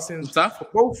he's asking for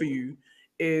both of you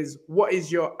is, what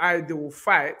is your ideal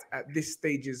fight at this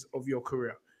stages of your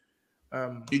career?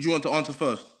 Did you want to answer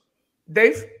first?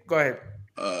 Dave, go ahead.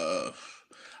 I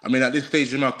mean, at this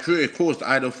stage in my career, of course, the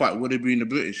ideal fight would have been the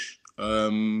British.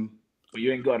 But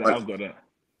you ain't got that. I've got that.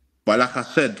 But like I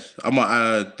said, I'm at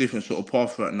a different sort of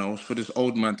path right now. It's for this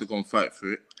old man to go and fight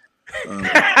for it.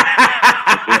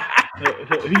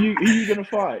 Who you gonna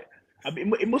fight? I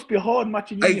mean, it must be a hard match,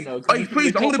 Fraser, I'm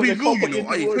gonna be real,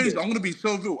 Fraser, I'm gonna be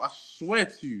so real. I swear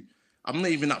to you, I'm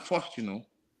not even that fussed,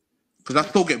 because I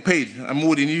still get paid. I'm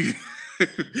more than you.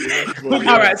 All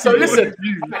right, so listen,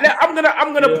 I'm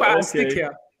gonna put out a stick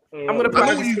here. I'm gonna put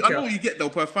out a stick here. I know what you get though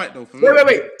per fight though.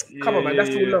 Wait. Come on, man, that's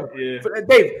too long. But,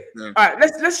 Dave, all right,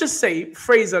 let's just say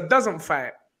Fraser doesn't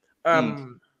fight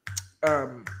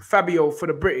Fabio for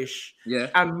the British,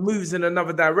 and moves in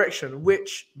another direction,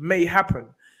 which may happen.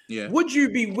 Yeah. Would you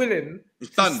be willing to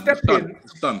step in?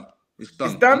 It's done. It's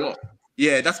done?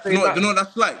 Yeah, that's you know what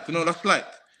that's like.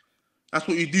 That's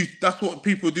what you do. That's what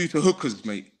people do to hookers,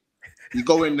 mate. You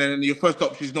go in there and your first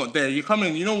option's not there. You come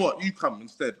in, you know what? You come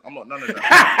instead. I'm not none of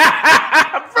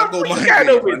that. I go my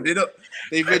way, man.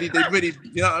 They've already,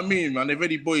 you know what I mean, man? They've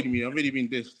already buoyed me. I've already been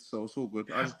dissed, so it's all good.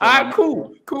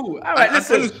 Cool. All right,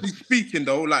 listen. Honestly speaking,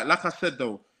 though, like I said,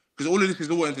 though, because all of this is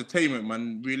all entertainment,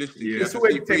 man. Realistically, it's all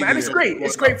entertainment, and it's great.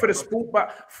 It's great for the sport,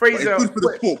 but Fraser, it's good for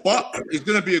the sport, but it's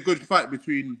gonna be a good fight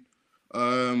between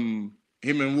him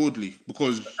and Wardley.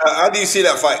 Because how do you see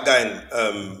that fight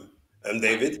going,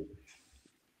 David?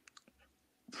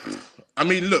 I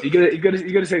mean, look, you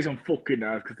gotta say some fucking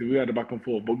now because we had a back and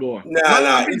forth. But go on.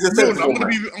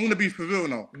 I'm gonna be for real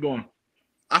now. Go on.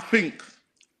 I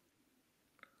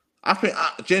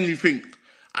genuinely think.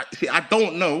 I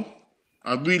don't know.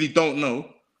 I really don't know.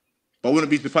 But I wouldn't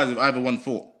be surprised if either one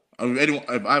fought.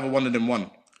 If either one of them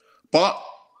won. But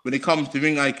when it comes to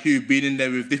ring IQ, being in there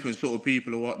with different sort of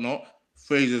people or whatnot,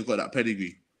 Fraser's got that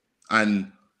pedigree,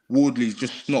 and Wardley's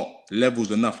just not levels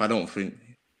enough. I don't think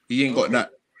he ain't got that.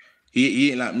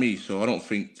 He ain't like me, so I don't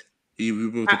think he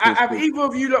will be able to. Have either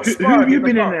of you lot who have you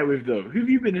been in there with though? Who have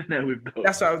you been in there with though?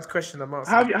 That's what I was questioning. I'm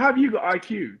asking. Have you got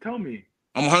IQ? Tell me.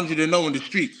 I'm 100 and 0 in the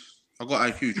streets. I got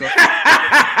IQ. Trust me.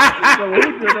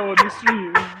 100 and 0 in the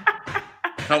streets.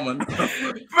 Come on.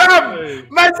 Fam,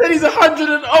 man said he's 100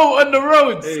 and 0 on the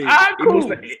roads. Hey,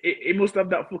 cool. He must have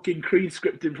that fucking Creed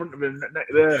script in front of him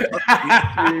there.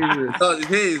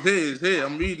 It's here.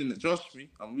 I'm reading it. Trust me.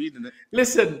 I'm reading it.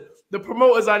 Listen, the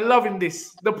promoters are loving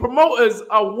this. The promoters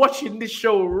are watching this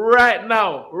show right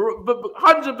now.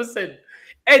 100%.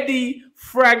 Eddie,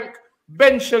 Frank,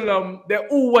 Ben Shalom, they're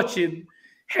all watching.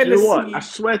 You know what? I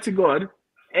swear to God,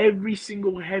 every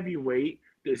single heavyweight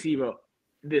that's either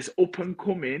this up and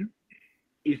coming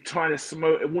is trying to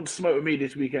smoke. It won't smoke with me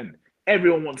this weekend.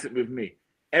 everyone wants it with me.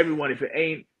 Everyone, if it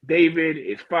ain't David,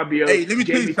 it's Fabio. Hey, let me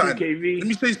tell you Jamie something. 2KV. Let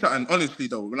me say something honestly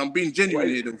though. When I'm being genuine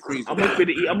here, though, Fraser.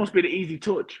 I must be the easy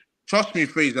touch. Trust me,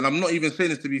 Fraser, and I'm not even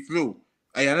saying this to be for real.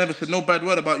 Hey, I never said no bad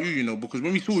word about you, you know, because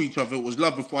when we saw each other, it was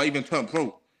love before I even turned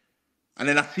pro. And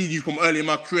then I see you from early in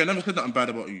my career. I never said nothing bad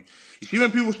about you. You see,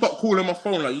 when people start calling my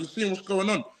phone, like, you see what's going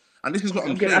on. And this is what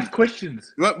I'm saying. Ask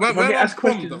questions. Where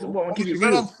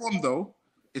I'm from, though,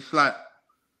 it's like,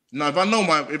 now if I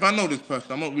know this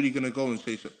person, I'm not really gonna go and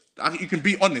say so. You can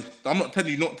be honest. I'm not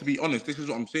telling you not to be honest. This is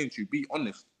what I'm saying to you. Be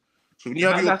honest. So when you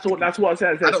have that's what I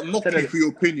said. I don't knock you for your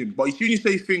opinion, but when you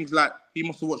say things like he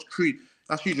must have watched Creed,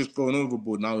 that's you just going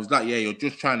overboard. Now it's like, yeah, you're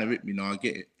just trying to rip me. Now I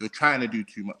get it. You're trying to do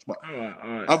too much. But all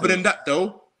right, other than that,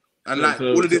 though, and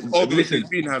all of this argument he's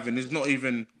been having is not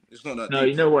even. It's not that. No, deep.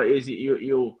 you know what it is.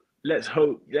 You'll let's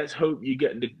hope you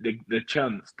get the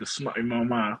chance to smut in my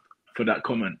mouth for that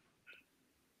comment.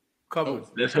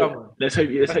 Let's hope you get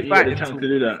the chance to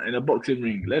do that in a boxing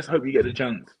ring. Let's hope you get the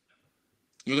chance.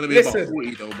 You're gonna be about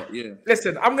 40 though, but yeah.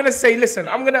 Listen, I'm gonna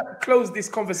close this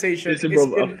conversation. Listen,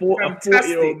 bro, a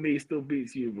 40-year-old me still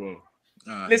beats you, bro.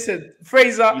 Listen,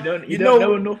 Fraser, you don't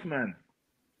know enough, man.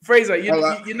 Fraser,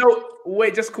 you know,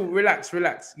 wait, just cool, relax.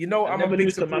 You know, I'm a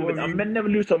big supporter. I never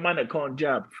lose to a man that can't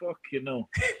jab. Fuck, you know.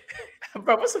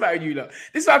 Bro, what's about you, though?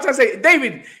 This is what I'm trying to say,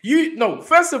 David.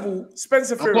 First of all,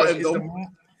 Spencer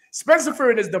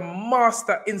Fearon is the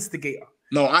master instigator.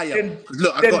 No, I am.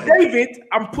 David,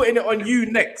 I'm putting it on you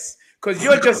next because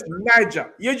you're just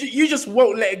Niger. You just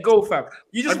won't let it go, fam.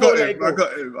 You just won't let it go. I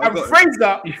got him.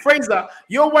 And Fraser,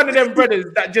 you're one of them brothers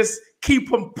that just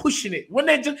keep on pushing it. When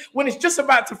it's just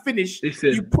about to finish,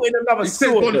 you put in another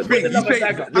sword. How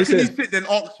can you sit there and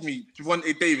ask me,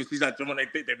 Javante Davis? He's like,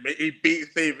 Javante Davis, he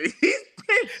beats David.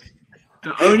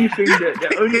 The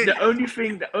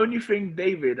only thing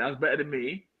David has better than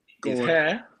me is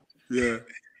hair. Yeah.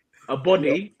 A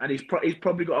body, and he's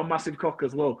probably got a massive cock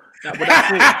as well. That's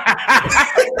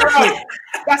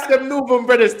them Northern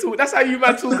brothers too. That's how you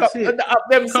man talk up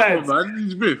them sides.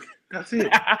 That's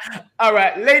it. All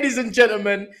right, ladies and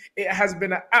gentlemen, it has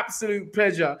been an absolute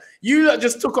pleasure. You lot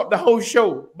just took up the whole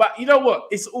show, but you know what?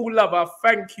 It's all love. I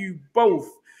thank you both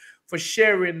for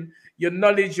sharing your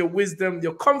knowledge, your wisdom,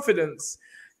 your confidence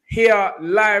here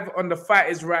live on The Fight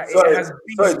Is Right. Sorry.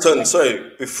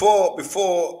 Before we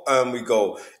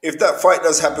go, if that fight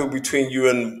does happen between you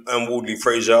and Woodley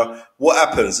Frazier, what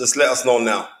happens? Just let us know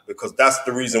now, because that's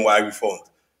the reason why we phoned.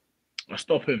 I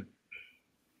stop him.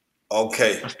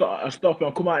 Okay. I stop him.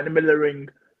 I come out in the middle of the ring.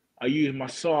 I use my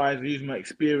size. I use my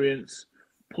experience.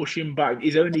 Push him back.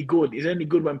 He's only good. He's only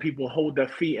good when people hold their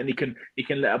feet, and he can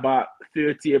let about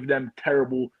 30 of them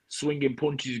terrible swinging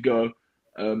punches go.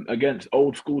 Against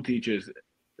old school teachers,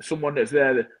 someone that's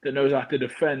there that knows how to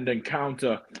defend and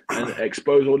counter and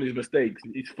expose all these mistakes.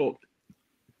 He's fucked.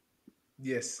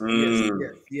 Yes,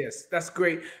 that's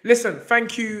great. Listen,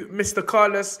 thank you, Mr.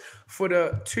 Carlos, for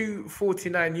the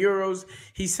 €249.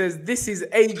 He says this is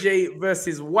AJ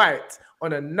versus White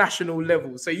on a national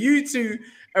level. So you two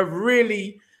have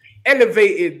really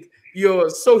elevated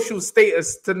your social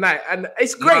status tonight, and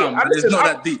it's great. Nah, it's not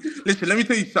that deep. Listen, let me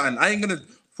tell you something.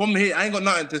 From here, I ain't got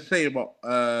nothing to say about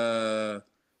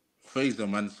Fraser,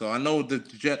 man. So I know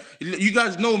you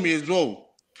guys know me as well.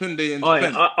 Tunde and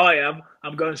I am.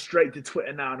 I'm going straight to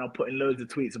Twitter now, and I'm putting loads of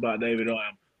tweets about David. I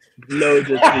am.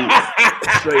 Loads of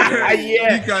tweets. Straight there.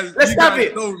 Yeah. You guys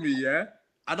know me, yeah?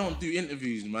 I don't do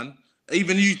interviews, man.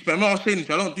 Even you, Spen. I'm not saying this,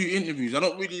 I don't do interviews. I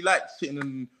don't really like sitting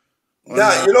and... You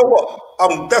know what?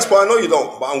 That's why I know you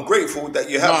don't, but I'm grateful that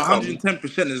you have come.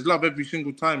 110% is love every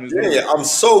single time. Yeah, I'm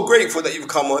so grateful that you've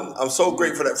come on. I'm so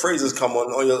grateful that Fraser's come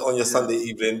on your Sunday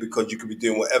evening, because you could be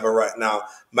doing whatever right now.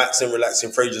 Maxing, relaxing.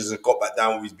 Fraser's has got back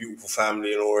down with his beautiful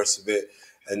family and all the rest of it.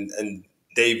 And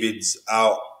David's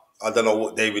out. I don't know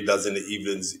what David does in the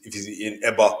evenings. If he's in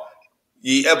Eba.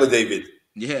 You eat Eba, David?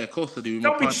 Yeah, of course I do.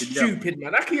 Don't be stupid,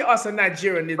 man. How can you ask a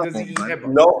Nigerian that doesn't eat Eba?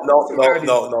 No.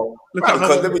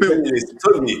 Because let me tell you this.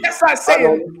 Tunde,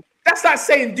 that's like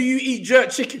saying, do you eat jerk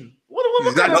chicken?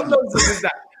 What kind of nonsense is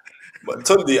that? But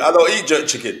Tunde, I don't eat jerk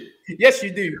chicken. Yes,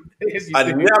 you do. Yes, you do.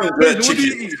 Yam jerk chicken. What do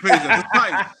you eat, Fraser?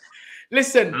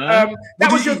 Listen,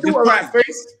 that was your daughter, right,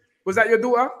 Fraser? Was that your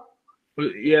daughter?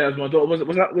 Yeah, it was my daughter.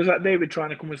 Was that David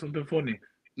trying to come with something funny?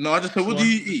 No, I just said, what do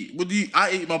you eat?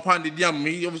 I eat my pounded yam.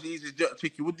 He obviously eats his jerk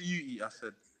chicken. What do you eat? I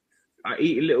said, I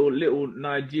eat little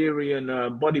Nigerian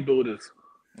bodybuilders.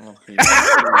 Okay.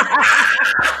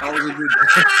 That was a good.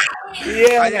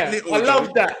 Yeah, I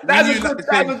love that. That's a good.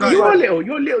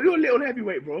 You're little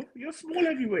heavyweight, bro. You're small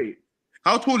heavyweight.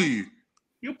 How tall are you?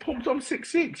 You're pumped on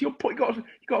 6'6". You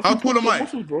got How tall am I?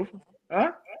 Muscles, bro.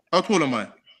 Huh? How tall am I?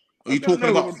 Are you talking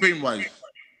about fame-wise?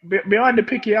 Behind the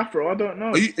picky afro, I don't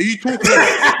know. Are you talking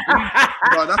about...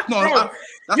 Bro, that's not...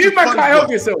 You man can't help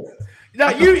yourself. Now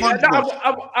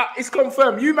it's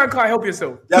confirmed. You man can't help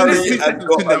yourself. Are you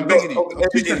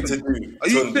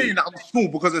saying that I'm small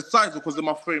because of size or because of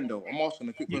my frame, though? I'm asking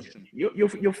a quick question.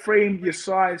 Your frame, your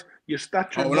size, your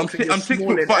stature. I'm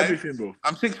 6'5", bro.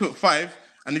 I'm 6'5",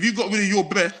 and if you got rid of your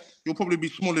breast, you'll probably be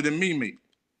smaller than me, mate.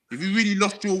 If you really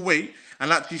lost your weight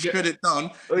and actually shred it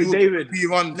down, you'll be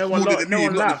around smaller than me,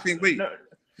 not the same weight.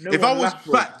 If I was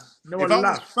fat,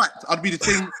 I'd be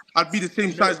the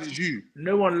same size as you.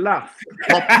 No one laughed.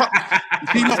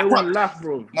 No one laughed,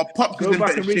 bro. My pops Go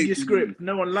back and read your script.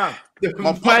 No one laughed.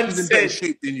 My pops is in better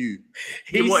shape than you.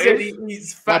 He said he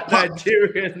eats fat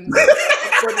Nigerians.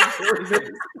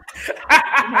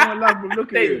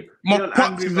 Look at you. My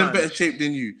pops is in better shape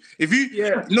than you. If you,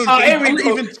 I'm not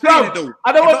even saying it though.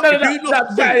 I don't want if you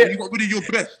lost weight, you got rid of your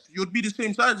breast, you'd be the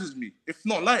same size as me, if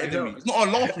not lighter than me. It's not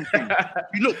a laughing thing.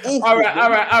 You look awful. All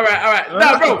right.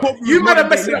 Now, bro, you might have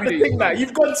messed up the thing now.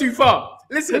 You've gone too far.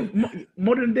 Listen,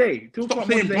 modern day. Stop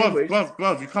saying,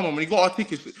 bruv. You come on, man. You got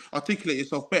to articulate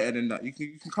yourself better than that. You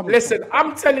can come on. Listen,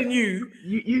 I'm telling you,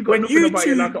 you got nothing about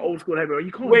you like an old school heavyweight.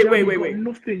 You can't. Wait.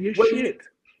 Nothing. You're shit.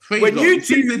 Frazer, when you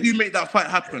two you make that fight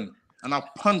happen, and I'll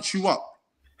punch you up.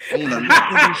 Bro,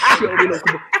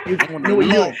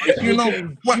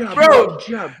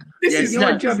 this is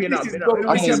I'm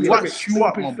gonna wax you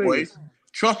up, my boy.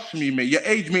 Trust me, mate. Your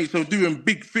age mates are doing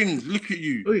big things. Look at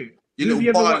you. You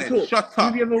little barlet. Shut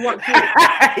up. You little barlet.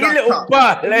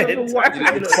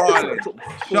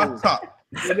 Shut up.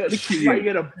 All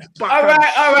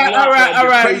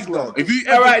right. If you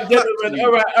ever gentlemen,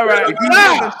 all right.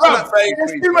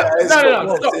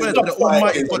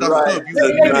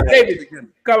 David,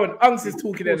 go on. Unks is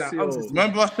talking in now.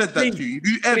 Remember I said that to you. If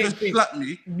you ever slap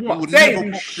me, you would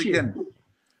never box again.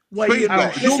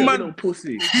 Your man,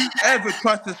 pussy. If you ever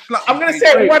try to slap me, I'm gonna say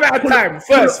it one at a time.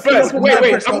 First.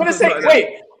 Wait.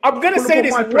 I'm gonna say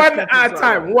this one at a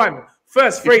time.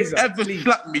 First, Frazer. Ever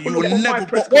slap me, you will never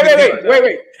box.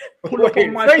 Wait. Pull up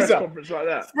on my press conference like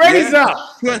that. Frazer.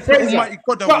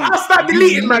 But I'll start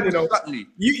deleting, man. You know.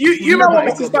 You might want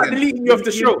me to start deleting you off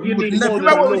the show. You need more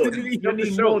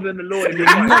than the Lord. You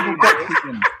will never box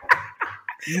again.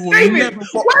 You will never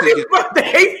box again.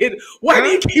 David, why do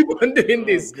you keep on doing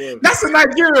this? That's a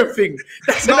Nigerian thing.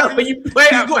 That's another you play.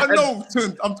 You gotta know,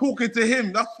 Tund. I'm talking to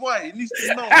him. That's why he needs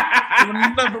to know. You will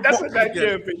never That's box a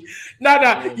Nigerian again. thing.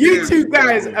 Now, you two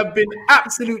guys have been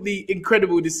absolutely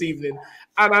incredible this evening,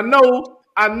 and I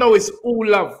know it's all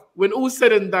love. When all's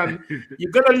said and done,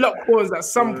 you're gonna lock horns at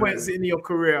some points in your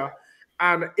career,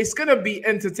 and it's gonna be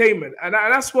entertainment, and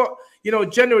that's what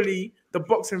generally the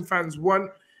boxing fans want.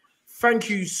 Thank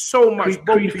you so much.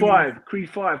 Creed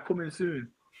 5 coming soon.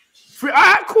 All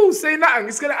right, cool. Say nothing.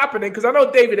 It's gonna happen then, because I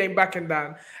know David ain't backing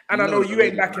down, and I know you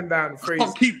ain't backing down.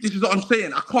 This is what I'm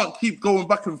saying. I can't keep going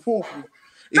back and forth.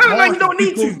 No, you don't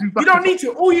need to. You don't need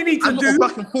to. All you need to do. I'm not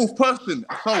a back and forth person.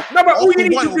 No, but all you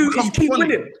need to do is keep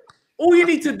winning. All you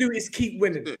need to do is keep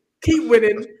winning. Keep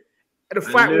winning. And the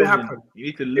fight will happen. You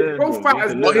need to learn. Both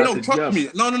fighters, trust me.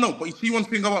 No. But you see one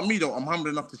thing about me though, I'm humble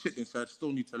enough to sit there, so I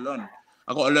still need to learn.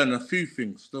 I got to learn a few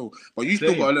things still, but you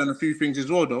still got to learn a few things as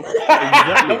well, though.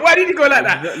 Exactly. Why did you go like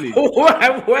that? Exactly.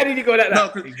 Why did you go like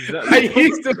that? No, exactly.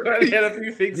 You still got to learn a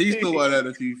few things. He still got to learn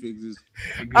a few things.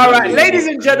 Exactly. All right, ladies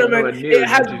and gentlemen, it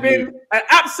has been an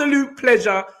absolute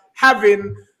pleasure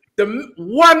having the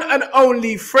one and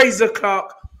only Frazer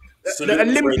Clarke, the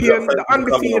Olympian, the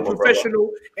undefeated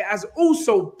professional. It has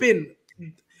also been,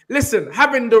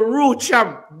 having the real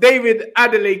champ, David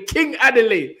ADELAYE, King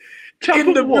ADELAYE.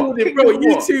 In the building, bro.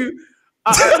 You two,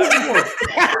 bro.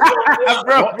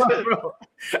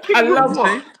 I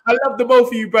love the both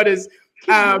of you, brothers.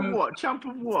 Champ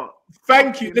of what?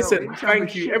 Thank you. Listen,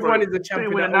 thank you. Everyone is a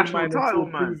champion. Win a national title,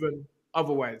 man. Proven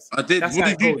otherwise. I did.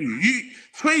 What did you do?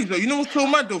 Frazer, you know what's so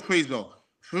mad though, Frazer?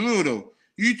 For real though,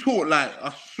 you talk like,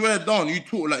 I swear down, you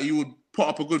talk like you would put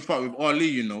up a good fight with Ali.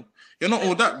 You know, you're not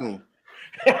all that, bro.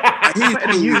 I hear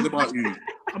stories about you.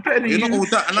 You're not all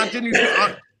that, and I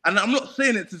genuinely. And I'm not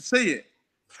saying it to say it.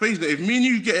 Frazer, if me and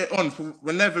you get it on for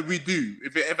whenever we do,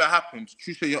 if it ever happens,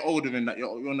 true say you're older than that,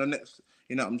 you're on the next,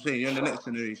 you know what I'm saying? You're on the next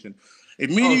generation. If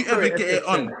me and you ever get it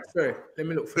on, let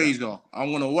me look for Frazer, I'm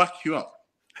going to whack you up.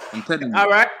 I'm telling you. All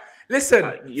right.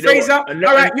 Listen, Frazer, all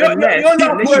right, your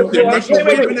last words,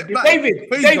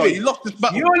 David, you lost this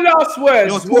battle. Your last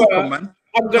words were, man.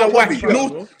 I'm going to whack you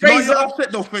up. Frazer, you're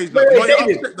upset though, Frazer.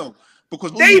 You're upset though.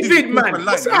 Because David, man,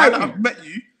 what's I've met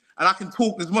you. And I can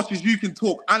talk as much as you can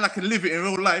talk, and I can live it in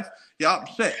real life. You're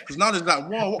upset because now there's like,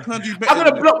 wow, what can I do better? I'm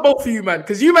gonna block both of you, man,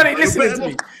 because you man ain't listening to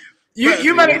me.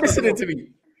 You man ain't listening to me.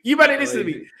 You man ain't listening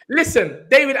to me. Listen,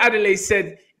 David ADELAYE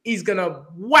said he's gonna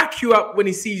whack you up when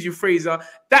he sees you, Fraser.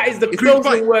 That is the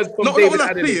closing words from David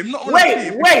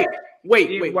ADELAYE. Wait.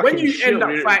 When you end up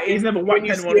fighting, he's never whacked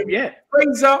anyone yet.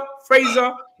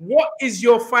 Fraser, what is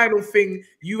your final thing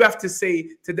you have to say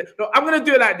to the? No, I'm gonna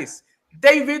do it like this.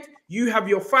 David, you have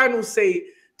your final say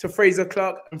to Frazer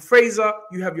Clarke, and Fraser,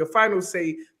 you have your final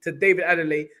say to David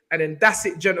ADELAYE, and then that's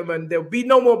it, gentlemen. There'll be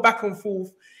no more back and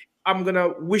forth. I'm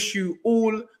gonna wish you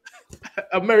all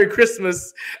a Merry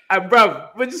Christmas, and bruv,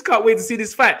 we just can't wait to see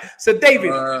this fight. So,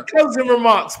 David, closing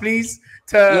remarks, please.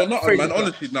 No, man.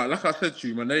 Honestly, like I said to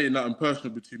you, man, there ain't nothing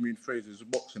personal between me and Fraser. It's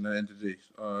boxing at the end of the day.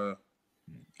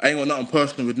 I ain't got nothing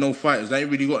personal with no fighters. I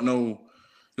ain't really got no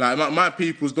like my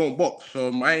peoples don't box, so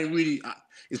I ain't really.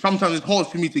 Sometimes it's hard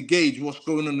for me to gauge what's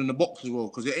going on in the box as well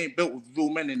because it ain't built with real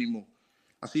men anymore.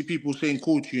 I see people saying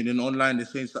cool to you, and then online they're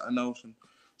saying something else. And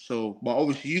so, but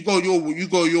obviously, you go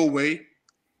your way.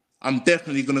 I'm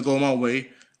definitely gonna go my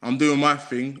way. I'm doing my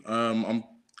thing. I'm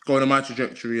going on my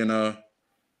trajectory, and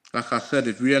like I said,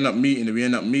 if we end up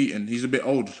meeting. He's a bit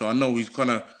older, so I know he's got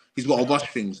to rush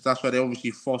things. That's why they're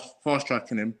obviously fast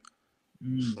tracking him.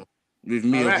 So with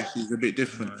me, obviously, it's a bit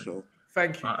different. So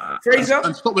thank you, Fraser.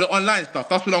 And stop with the online stuff.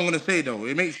 That's what I'm gonna say though.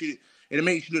 It makes you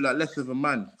look like less of a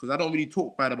man because I don't really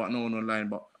talk bad about no one online.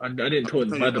 But I didn't talk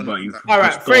bad about you. All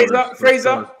right,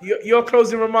 Fraser, your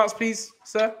closing remarks, please,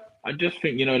 sir. I just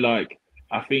think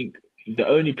I think the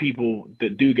only people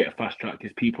that do get fast tracked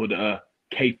is people that are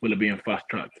capable of being fast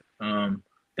tracked.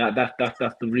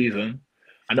 That's the reason.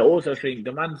 And I also think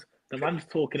the man's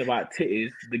talking about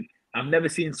titties. I've never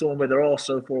seen someone where they're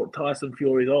also for Tyson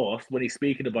Fury's arse when he's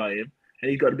speaking about him,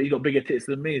 and he's got bigger tits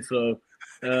than me. So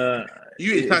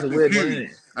it's a weird one, isn't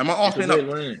it? Am I asking up?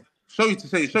 Sorry to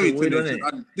say,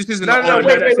 this isn't. No,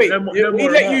 wait. We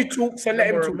let you talk, so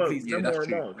let him talk, please. Yeah, that's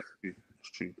true.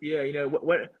 Yeah,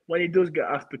 when he does get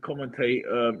asked to commentate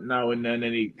now and then,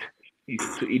 and he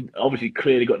obviously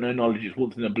clearly got no knowledge. It's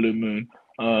once in a blue moon.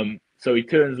 So he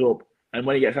turns up, and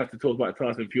when he gets asked to talk about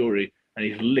Tyson Fury, and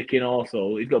he's licking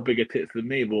arsehole, he's got bigger tits than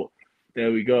me. But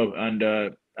there we go, and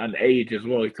age as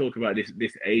well. He's talking about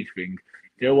this age thing.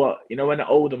 You know what? When an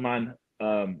older man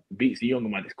beats a younger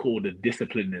man, it's called a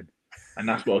disciplining, and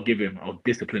that's what I'll give him. I'll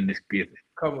discipline this kid.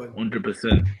 Come on,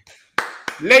 100%.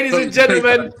 Ladies and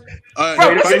gentlemen, bro,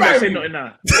 don't say nothing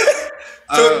now.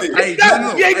 No. It's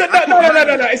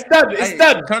done. It's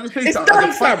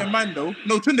done, fam.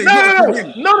 No, Tunde.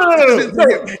 No.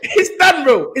 It's done,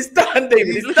 bro. It's done,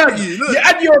 David. It's done. You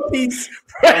had your piece.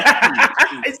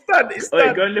 It's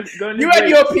done. You had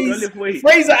your piece.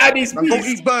 Fraser had his piece. Don't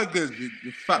eat burgers.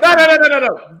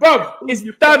 No. Bro, it's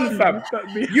done, fam.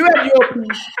 You had your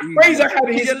piece. Fraser had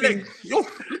his piece. Look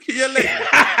at your leg.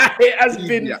 It has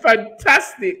been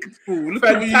fantastic.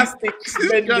 Fantastic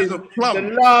spending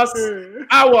the last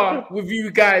hour with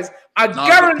you guys. I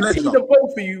guarantee the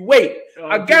both of you.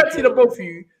 I guarantee the both of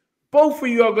you. Both of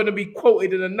you are going to be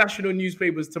quoted in the national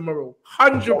newspapers tomorrow.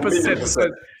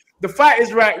 100%. The fight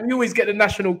is right. We always get the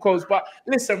national quotes. But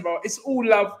listen, bro, it's all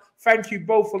love. Thank you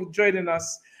both for joining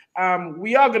us.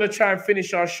 We are going to try and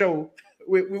finish our show.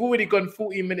 We've already gone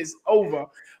 14 minutes over.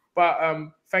 But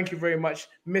thank you very much,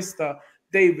 Mr.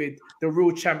 David, the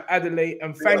real champ, ADELAYE.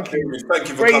 And thank you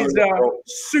Frazer,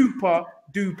 super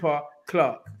duper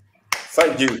Clarke.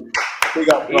 Thank you. Big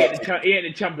up, he ain't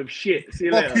the champ of shit. See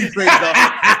you later.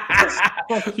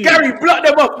 Gary, block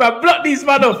them off, man. Block these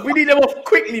man off. We need them off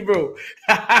quickly, bro.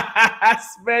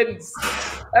 Spence.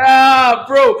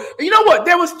 Bro. You know what?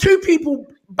 There was two people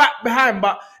back behind,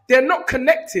 but they're not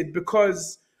connected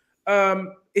because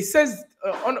it says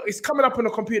it's coming up on the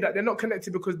computer that they're not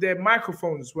connected because their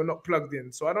microphones were not plugged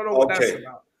in. So I don't know what that's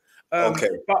about.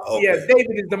 Yeah,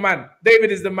 David is the man.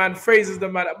 David is the man. Frazer's the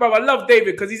man. Bro, I love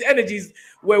David because his energy is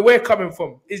where we're coming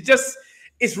from.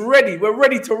 It's ready. We're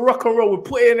ready to rock and roll. We're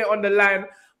putting it on the line.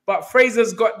 But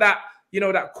Frazer's got that,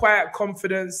 that quiet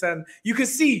confidence. And you can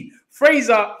see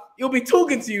Frazer, he'll be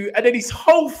talking to you, and then his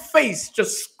whole face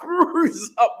just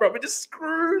screws up, bro. It just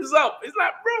screws up. It's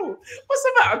like, bro, what's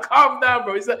the matter? Calm down,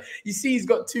 bro. It's like, you see he's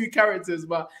got two characters,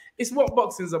 but it's what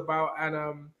boxing's about.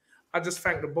 And I just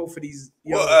thank the both of these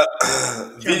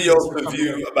videos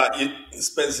review about you,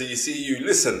 Spencer. You see,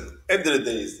 listen. End of the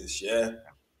day is this, yeah.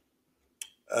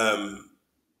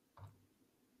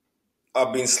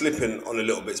 I've been slipping on a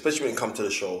little bit, especially when it comes to the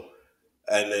show,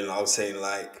 and then I was saying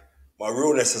like my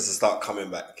realness has to start coming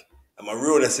back, and my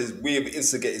realness is we have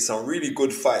instigated some really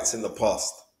good fights in the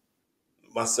past.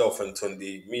 Myself and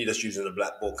Tunde, me just using the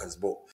Black Balkans book.